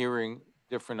hearing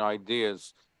different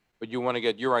ideas, but you want to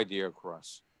get your idea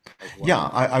across. Well. Yeah,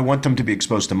 I want them to be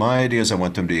exposed to my ideas. I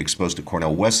want them to be exposed to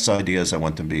Cornel West's ideas. I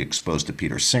want them to be exposed to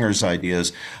Peter Singer's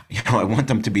ideas. I want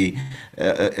them to be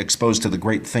exposed to the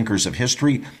great thinkers of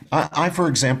history. I, for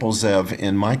example, Zev,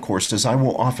 in my courses, I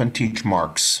will often teach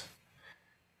Marx.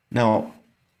 Now,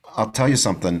 I'll tell you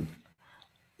something.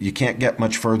 You can't get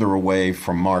much further away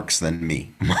from Marx than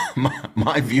me.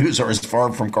 My views are as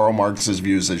far from Karl Marx's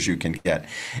views as you can get.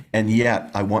 And yet,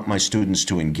 I want my students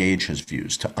to engage his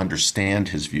views, to understand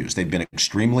his views. They've been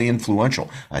extremely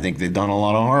influential. I think they've done a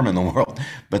lot of harm in the world,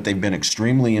 but they've been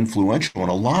extremely influential.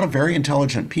 And a lot of very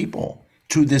intelligent people,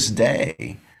 to this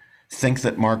day, think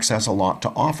that Marx has a lot to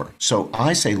offer. So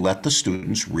I say, let the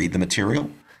students read the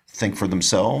material, think for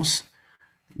themselves.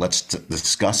 Let's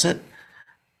discuss it.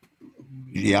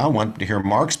 Yeah, I want to hear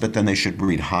Marx, but then they should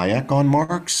read Hayek on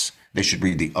Marx. They should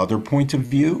read the other point of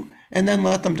view, and then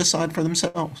let them decide for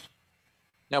themselves.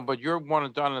 Now, but you're one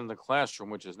and done in the classroom,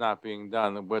 which is not being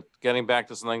done. But getting back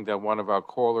to something that one of our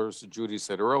callers, Judy,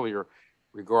 said earlier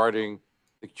regarding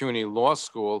the CUNY Law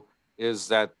School, is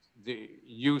that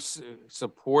you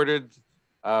supported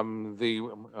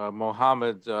Fatima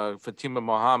Mohammed,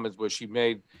 where she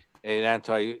made an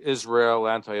anti-Israel,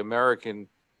 anti-American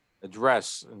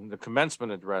address, and the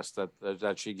commencement address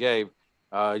that she gave.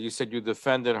 You said you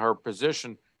defended her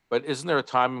position, but isn't there a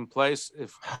time and place?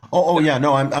 Yeah,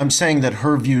 no, I'm saying that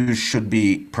her views should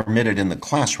be permitted in the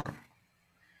classroom,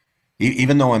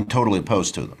 even though I'm totally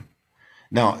opposed to them.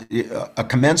 Now, a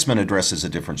commencement address is a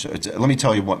difference. Let me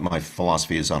tell you what my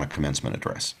philosophy is on a commencement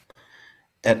address.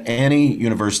 At any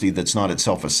university that's not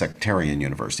itself a sectarian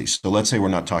university, so let's say we're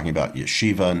not talking about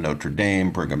Yeshiva, Notre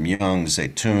Dame, Brigham Young,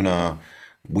 Zaytuna,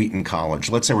 Wheaton College.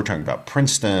 Let's say we're talking about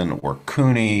Princeton or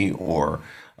CUNY or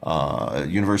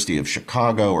University of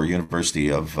Chicago or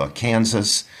University of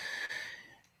Kansas.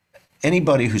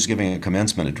 Anybody who's giving a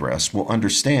commencement address will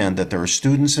understand that there are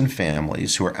students and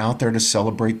families who are out there to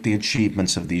celebrate the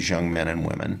achievements of these young men and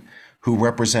women who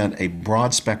represent a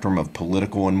broad spectrum of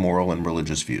political and moral and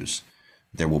religious views.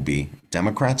 There will be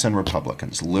Democrats and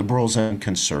Republicans, liberals and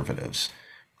conservatives,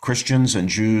 Christians and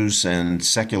Jews and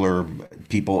secular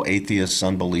people, atheists,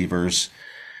 unbelievers.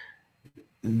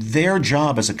 Their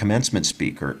job as a commencement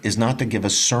speaker is not to give a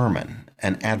sermon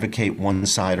and advocate one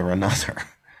side or another.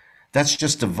 That's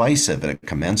just divisive at a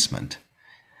commencement.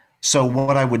 So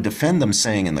what I would defend them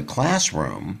saying in the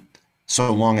classroom,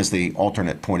 so long as the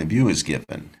alternate point of view is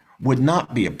given, would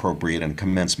not be appropriate in a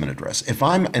commencement address. If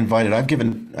I'm invited, I've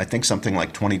given, I think, something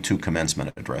like 22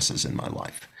 commencement addresses in my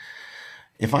life.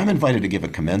 If I'm invited to give a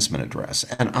commencement address,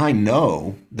 and I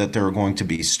know that there are going to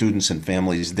be students and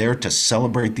families there to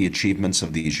celebrate the achievements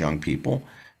of these young people,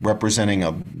 representing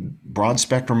a broad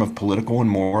spectrum of political and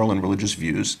moral and religious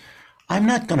views, I'm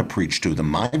not going to preach to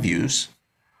them my views.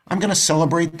 I'm going to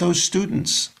celebrate those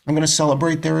students. I'm going to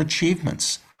celebrate their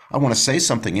achievements. I want to say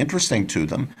something interesting to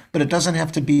them, but it doesn't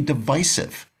have to be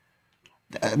divisive.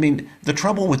 I mean, the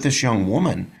trouble with this young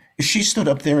woman is she stood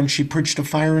up there and she preached a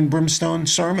fire and brimstone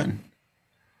sermon.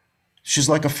 She's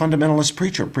like a fundamentalist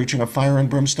preacher preaching a fire and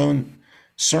brimstone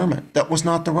sermon. That was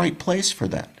not the right place for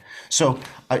that. So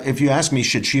if you ask me,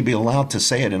 should she be allowed to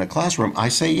say it in a classroom? I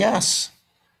say yes,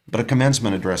 but a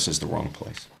commencement address is the wrong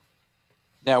place.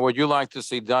 Now, what you like to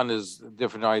see done is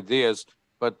different ideas,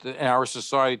 but in our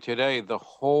society today, the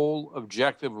whole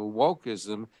objective of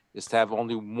wokeism is to have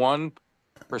only one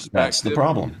perspective. That's the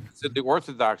problem. It's the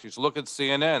orthodoxy. So look at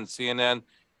CNN. CNN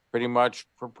pretty much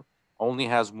only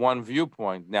has one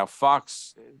viewpoint. Now,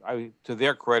 Fox, to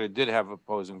their credit, did have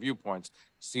opposing viewpoints.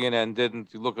 CNN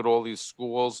didn't. You look at all these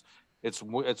schools, it's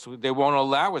they won't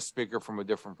allow a speaker from a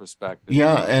different perspective.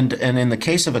 Yeah, and in the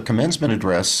case of a commencement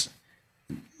address,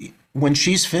 when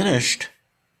she's finished,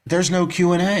 there's no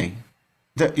Q&A.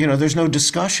 There's no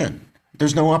discussion.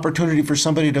 There's no opportunity for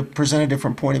somebody to present a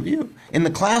different point of view. In the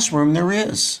classroom, there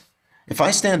is. If I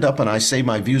stand up and I say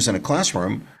my views in a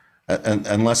classroom,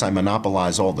 unless I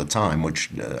monopolize all the time, which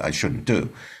I shouldn't do.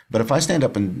 But if I stand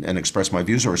up and express my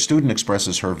views, or a student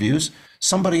expresses her views,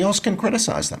 somebody else can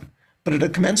criticize them. But at a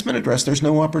commencement address, there's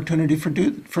no opportunity for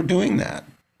doing that.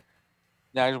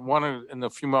 Now, I want to, in the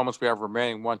few moments we have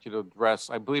remaining, want you to address,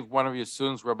 I believe one of your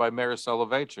students, Rabbi Meir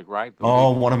Soloveichik, right?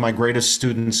 One of my greatest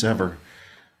students ever.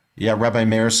 Yeah, Rabbi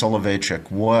Meir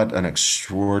Soloveichik, what an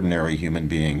extraordinary human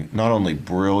being. Not only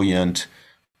brilliant,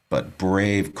 but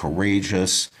brave,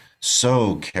 courageous,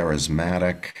 so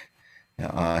charismatic.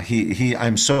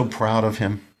 I'm so proud of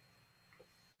him.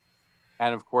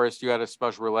 And of course, you had a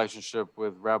special relationship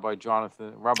with Rabbi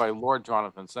Lord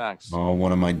Jonathan Sacks. Oh,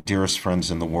 one of my dearest friends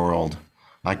in the world.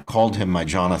 I called him my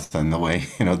Jonathan, the way,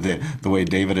 the way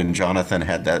David and Jonathan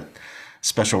had that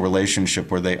special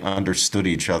relationship where they understood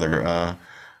each other.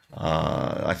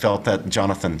 I felt that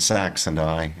Jonathan Sacks and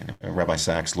I, Rabbi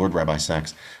Sacks, Lord Rabbi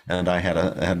Sacks, and I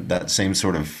had that same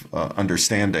sort of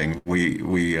understanding. We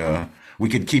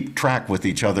could keep track with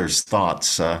each other's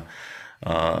thoughts.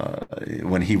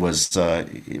 When he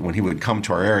would come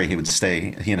to our area, he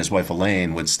and his wife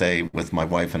Elaine would stay with my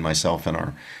wife and myself in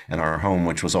our home,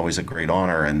 which was always a great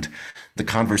honor. And the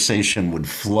conversation would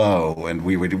flow, and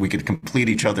we could complete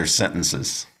each other's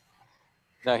sentences.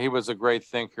 Now, he was a great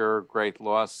thinker, great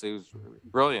loss. He was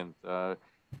brilliant.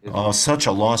 Such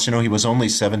a loss. He was only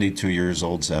 72 years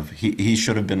old, Zev. He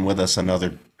should have been with us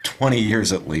another 20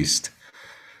 years at least.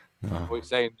 We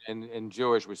say in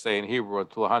Jewish, we say in Hebrew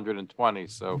to 120.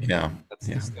 So that's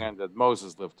the standard.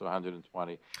 Moses lived to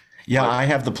 120. Yeah, I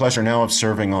have the pleasure now of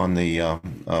serving on the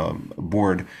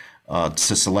board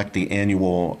to select the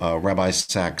annual Rabbi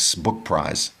Sacks Book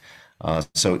Prize.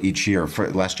 So each year,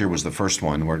 last year was the first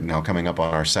one. We're now coming up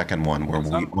on our second one, where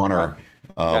we honor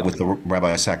with the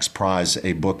Rabbi Sacks Prize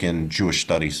a book in Jewish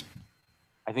studies.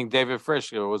 I think David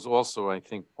Frisch was also,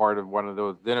 part of one of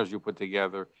those dinners you put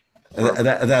together.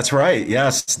 That's right.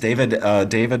 Yes, David.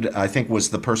 I think was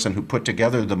the person who put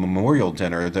together the memorial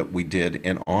dinner that we did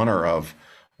in honor of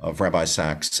Rabbi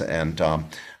Sacks, and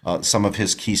some of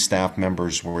his key staff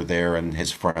members were there, and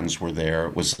his friends were there.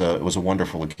 It was a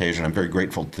wonderful occasion. I'm very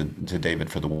grateful to David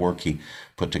for the work he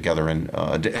put together and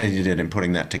he did in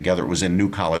putting that together. It was in New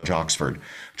College, Oxford,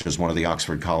 which is one of the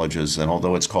Oxford colleges, and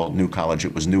although it's called New College,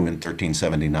 it was new in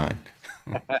 1379.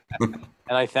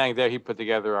 And I thank that he put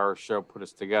together our show, put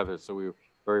us together. So we were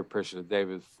very appreciative,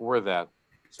 David, for that.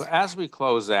 So as we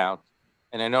close out,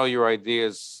 and I know your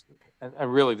ideas,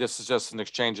 and really this is just an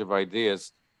exchange of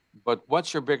ideas, but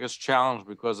what's your biggest challenge?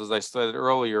 Because as I stated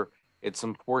earlier, it's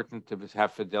important to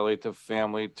have fidelity to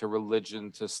family, to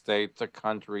religion, to state, to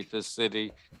country, to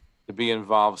city, to be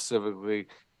involved civically,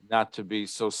 not to be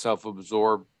so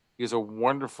self-absorbed. These are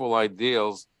wonderful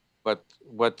ideals. But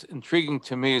what's intriguing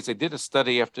to me is they did a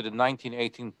study after the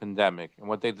 1918 pandemic. And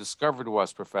what they discovered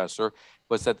was, Professor,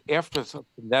 was that after the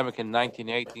pandemic in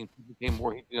 1918, people became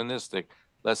more hedonistic,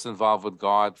 less involved with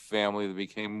God, family. They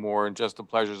became more in just the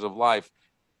pleasures of life.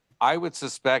 I would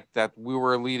suspect that we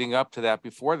were leading up to that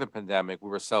before the pandemic. We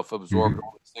were self-absorbed,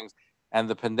 all these things. And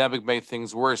the pandemic made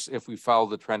things worse if we followed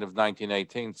the trend of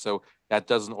 1918. So that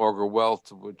doesn't augur well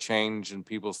to a change in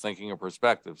people's thinking or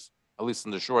perspectives, at least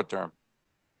in the short term.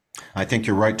 I think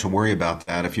you're right to worry about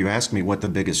that. If you ask me what the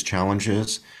biggest challenge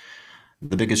is,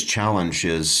 the biggest challenge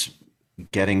is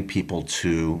getting people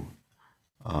to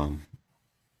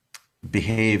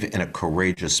behave in a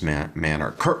courageous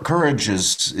manner. Courage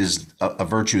is a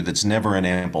virtue that's never in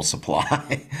ample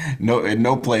supply. In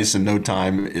no place and no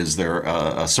time is there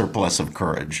a surplus of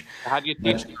courage. How do you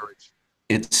teach courage?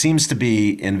 It seems to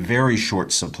be in very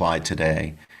short supply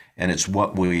today, and it's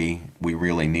what we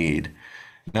really need.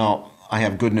 Now, I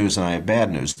have good news and I have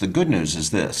bad news. The good news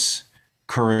is this: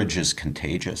 courage is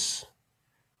contagious.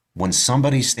 When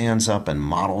somebody stands up and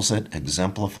models it,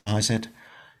 exemplifies it,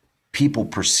 people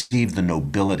perceive the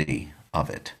nobility of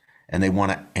it and they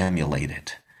want to emulate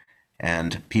it.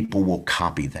 And people will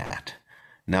copy that.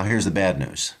 Now, here's the bad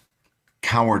news.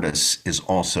 Cowardice is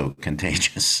also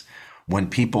contagious. When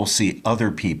people see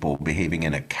other people behaving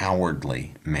in a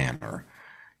cowardly manner,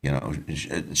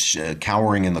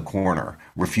 cowering in the corner,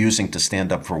 refusing to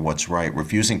stand up for what's right,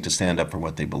 refusing to stand up for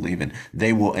what they believe in,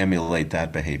 they will emulate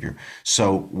that behavior.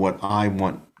 So what I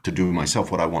want to do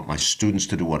myself, what I want my students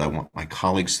to do, what I want my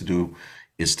colleagues to do,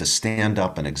 is to stand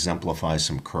up and exemplify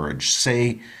some courage.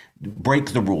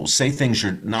 Break the rules, say things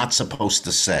you're not supposed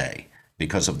to say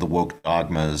because of the woke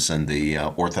dogmas and the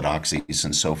orthodoxies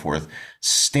and so forth.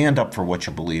 Stand up for what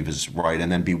you believe is right,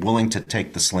 and then be willing to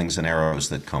take the slings and arrows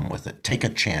that come with it. Take a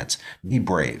chance. Be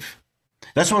brave.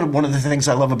 That's one of the things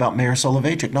I love about Mayor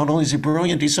Soloveitchik. Not only is he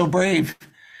brilliant, he's so brave.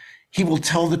 He will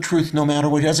tell the truth no matter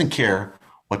what. He doesn't care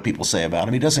what people say about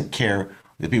him. He doesn't care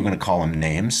that people are going to call him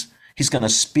names. He's going to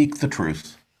speak the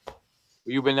truth.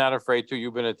 You've been not afraid to.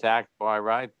 You've been attacked by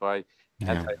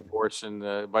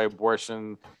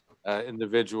abortion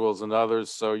individuals and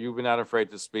others. So you've been not afraid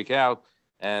to speak out,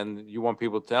 and you want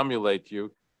people to emulate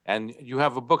you. And you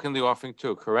have a book in the offing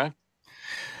too, correct?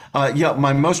 Yeah,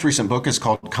 my most recent book is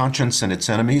called Conscience and Its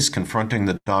Enemies, Confronting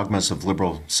the Dogmas of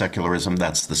Liberal Secularism.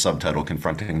 That's the subtitle,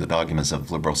 Confronting the Dogmas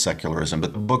of Liberal Secularism.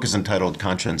 But the book is entitled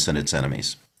Conscience and Its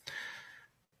Enemies.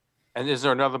 And is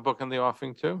there another book in the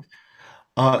offing too?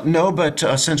 No, but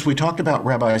since we talked about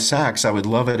Rabbi Sacks, I would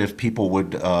love it if people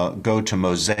would go to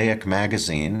Mosaic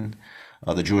Magazine,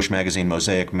 the Jewish magazine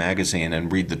Mosaic Magazine,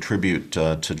 and read the tribute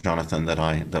to Jonathan that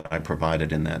I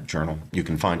provided in that journal. You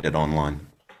can find it online.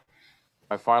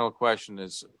 My final question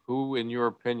is, who, in your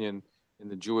opinion, in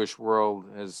the Jewish world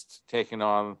has taken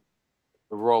on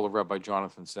the role of Rabbi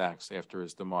Jonathan Sacks after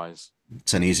his demise?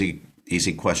 It's an easy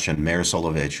question. Meir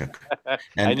Soloveichik.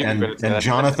 I knew you were gonna say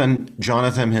that.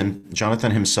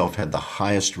 Jonathan himself had the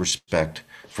highest respect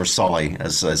for Sully,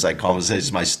 as I call him.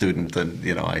 He's my student, and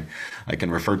I can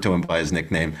refer to him by his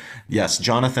nickname. Yes,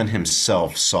 Jonathan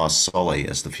himself saw Sully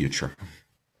as the future.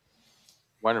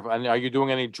 Wonderful. And are you doing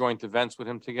any joint events with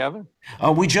him together?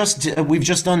 We've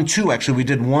just done two, actually. We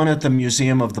did one at the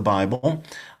Museum of the Bible,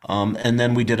 and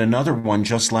then we did another one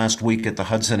just last week at the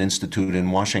Hudson Institute in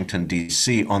Washington,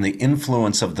 D.C. on the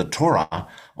influence of the Torah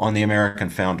on the American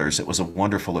founders. It was a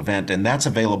wonderful event, and that's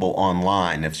available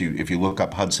online. If you look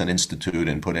up Hudson Institute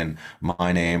and put in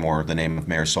my name or the name of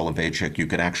Meir Soloveichik, you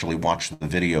can actually watch the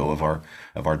video of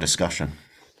our discussion.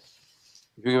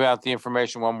 Give out the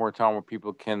information one more time where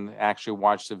people can actually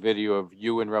watch the video of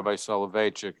you and Rabbi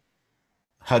Soloveichik.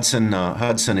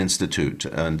 Hudson Institute,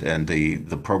 and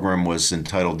the program was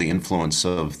entitled "The Influence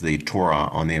of the Torah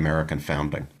on the American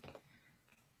Founding."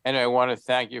 And I want to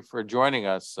thank you for joining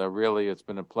us. Really, it's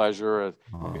been a pleasure.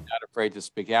 You're not afraid to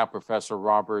speak out. Professor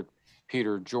Robert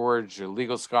Peter George, a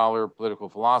legal scholar, political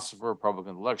philosopher, public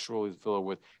intellectual. He's affiliated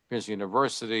with Princeton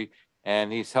University,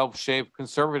 and he's helped shape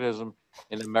conservatism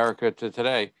in America to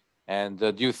today. And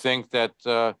do you think that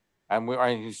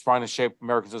he's trying to shape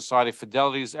American society?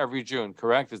 Fidelity is every June,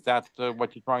 correct? Is that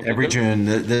what you're trying to do? Every June.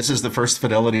 This is the first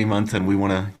Fidelity month, and we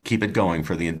want to keep it going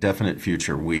for the indefinite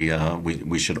future. We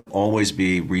should always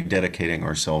be rededicating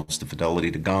ourselves to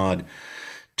fidelity to God,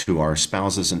 to our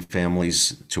spouses and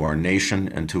families, to our nation,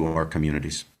 and to our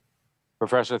communities.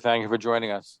 Professor, thank you for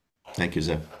joining us. Thank you,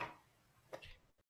 Zev.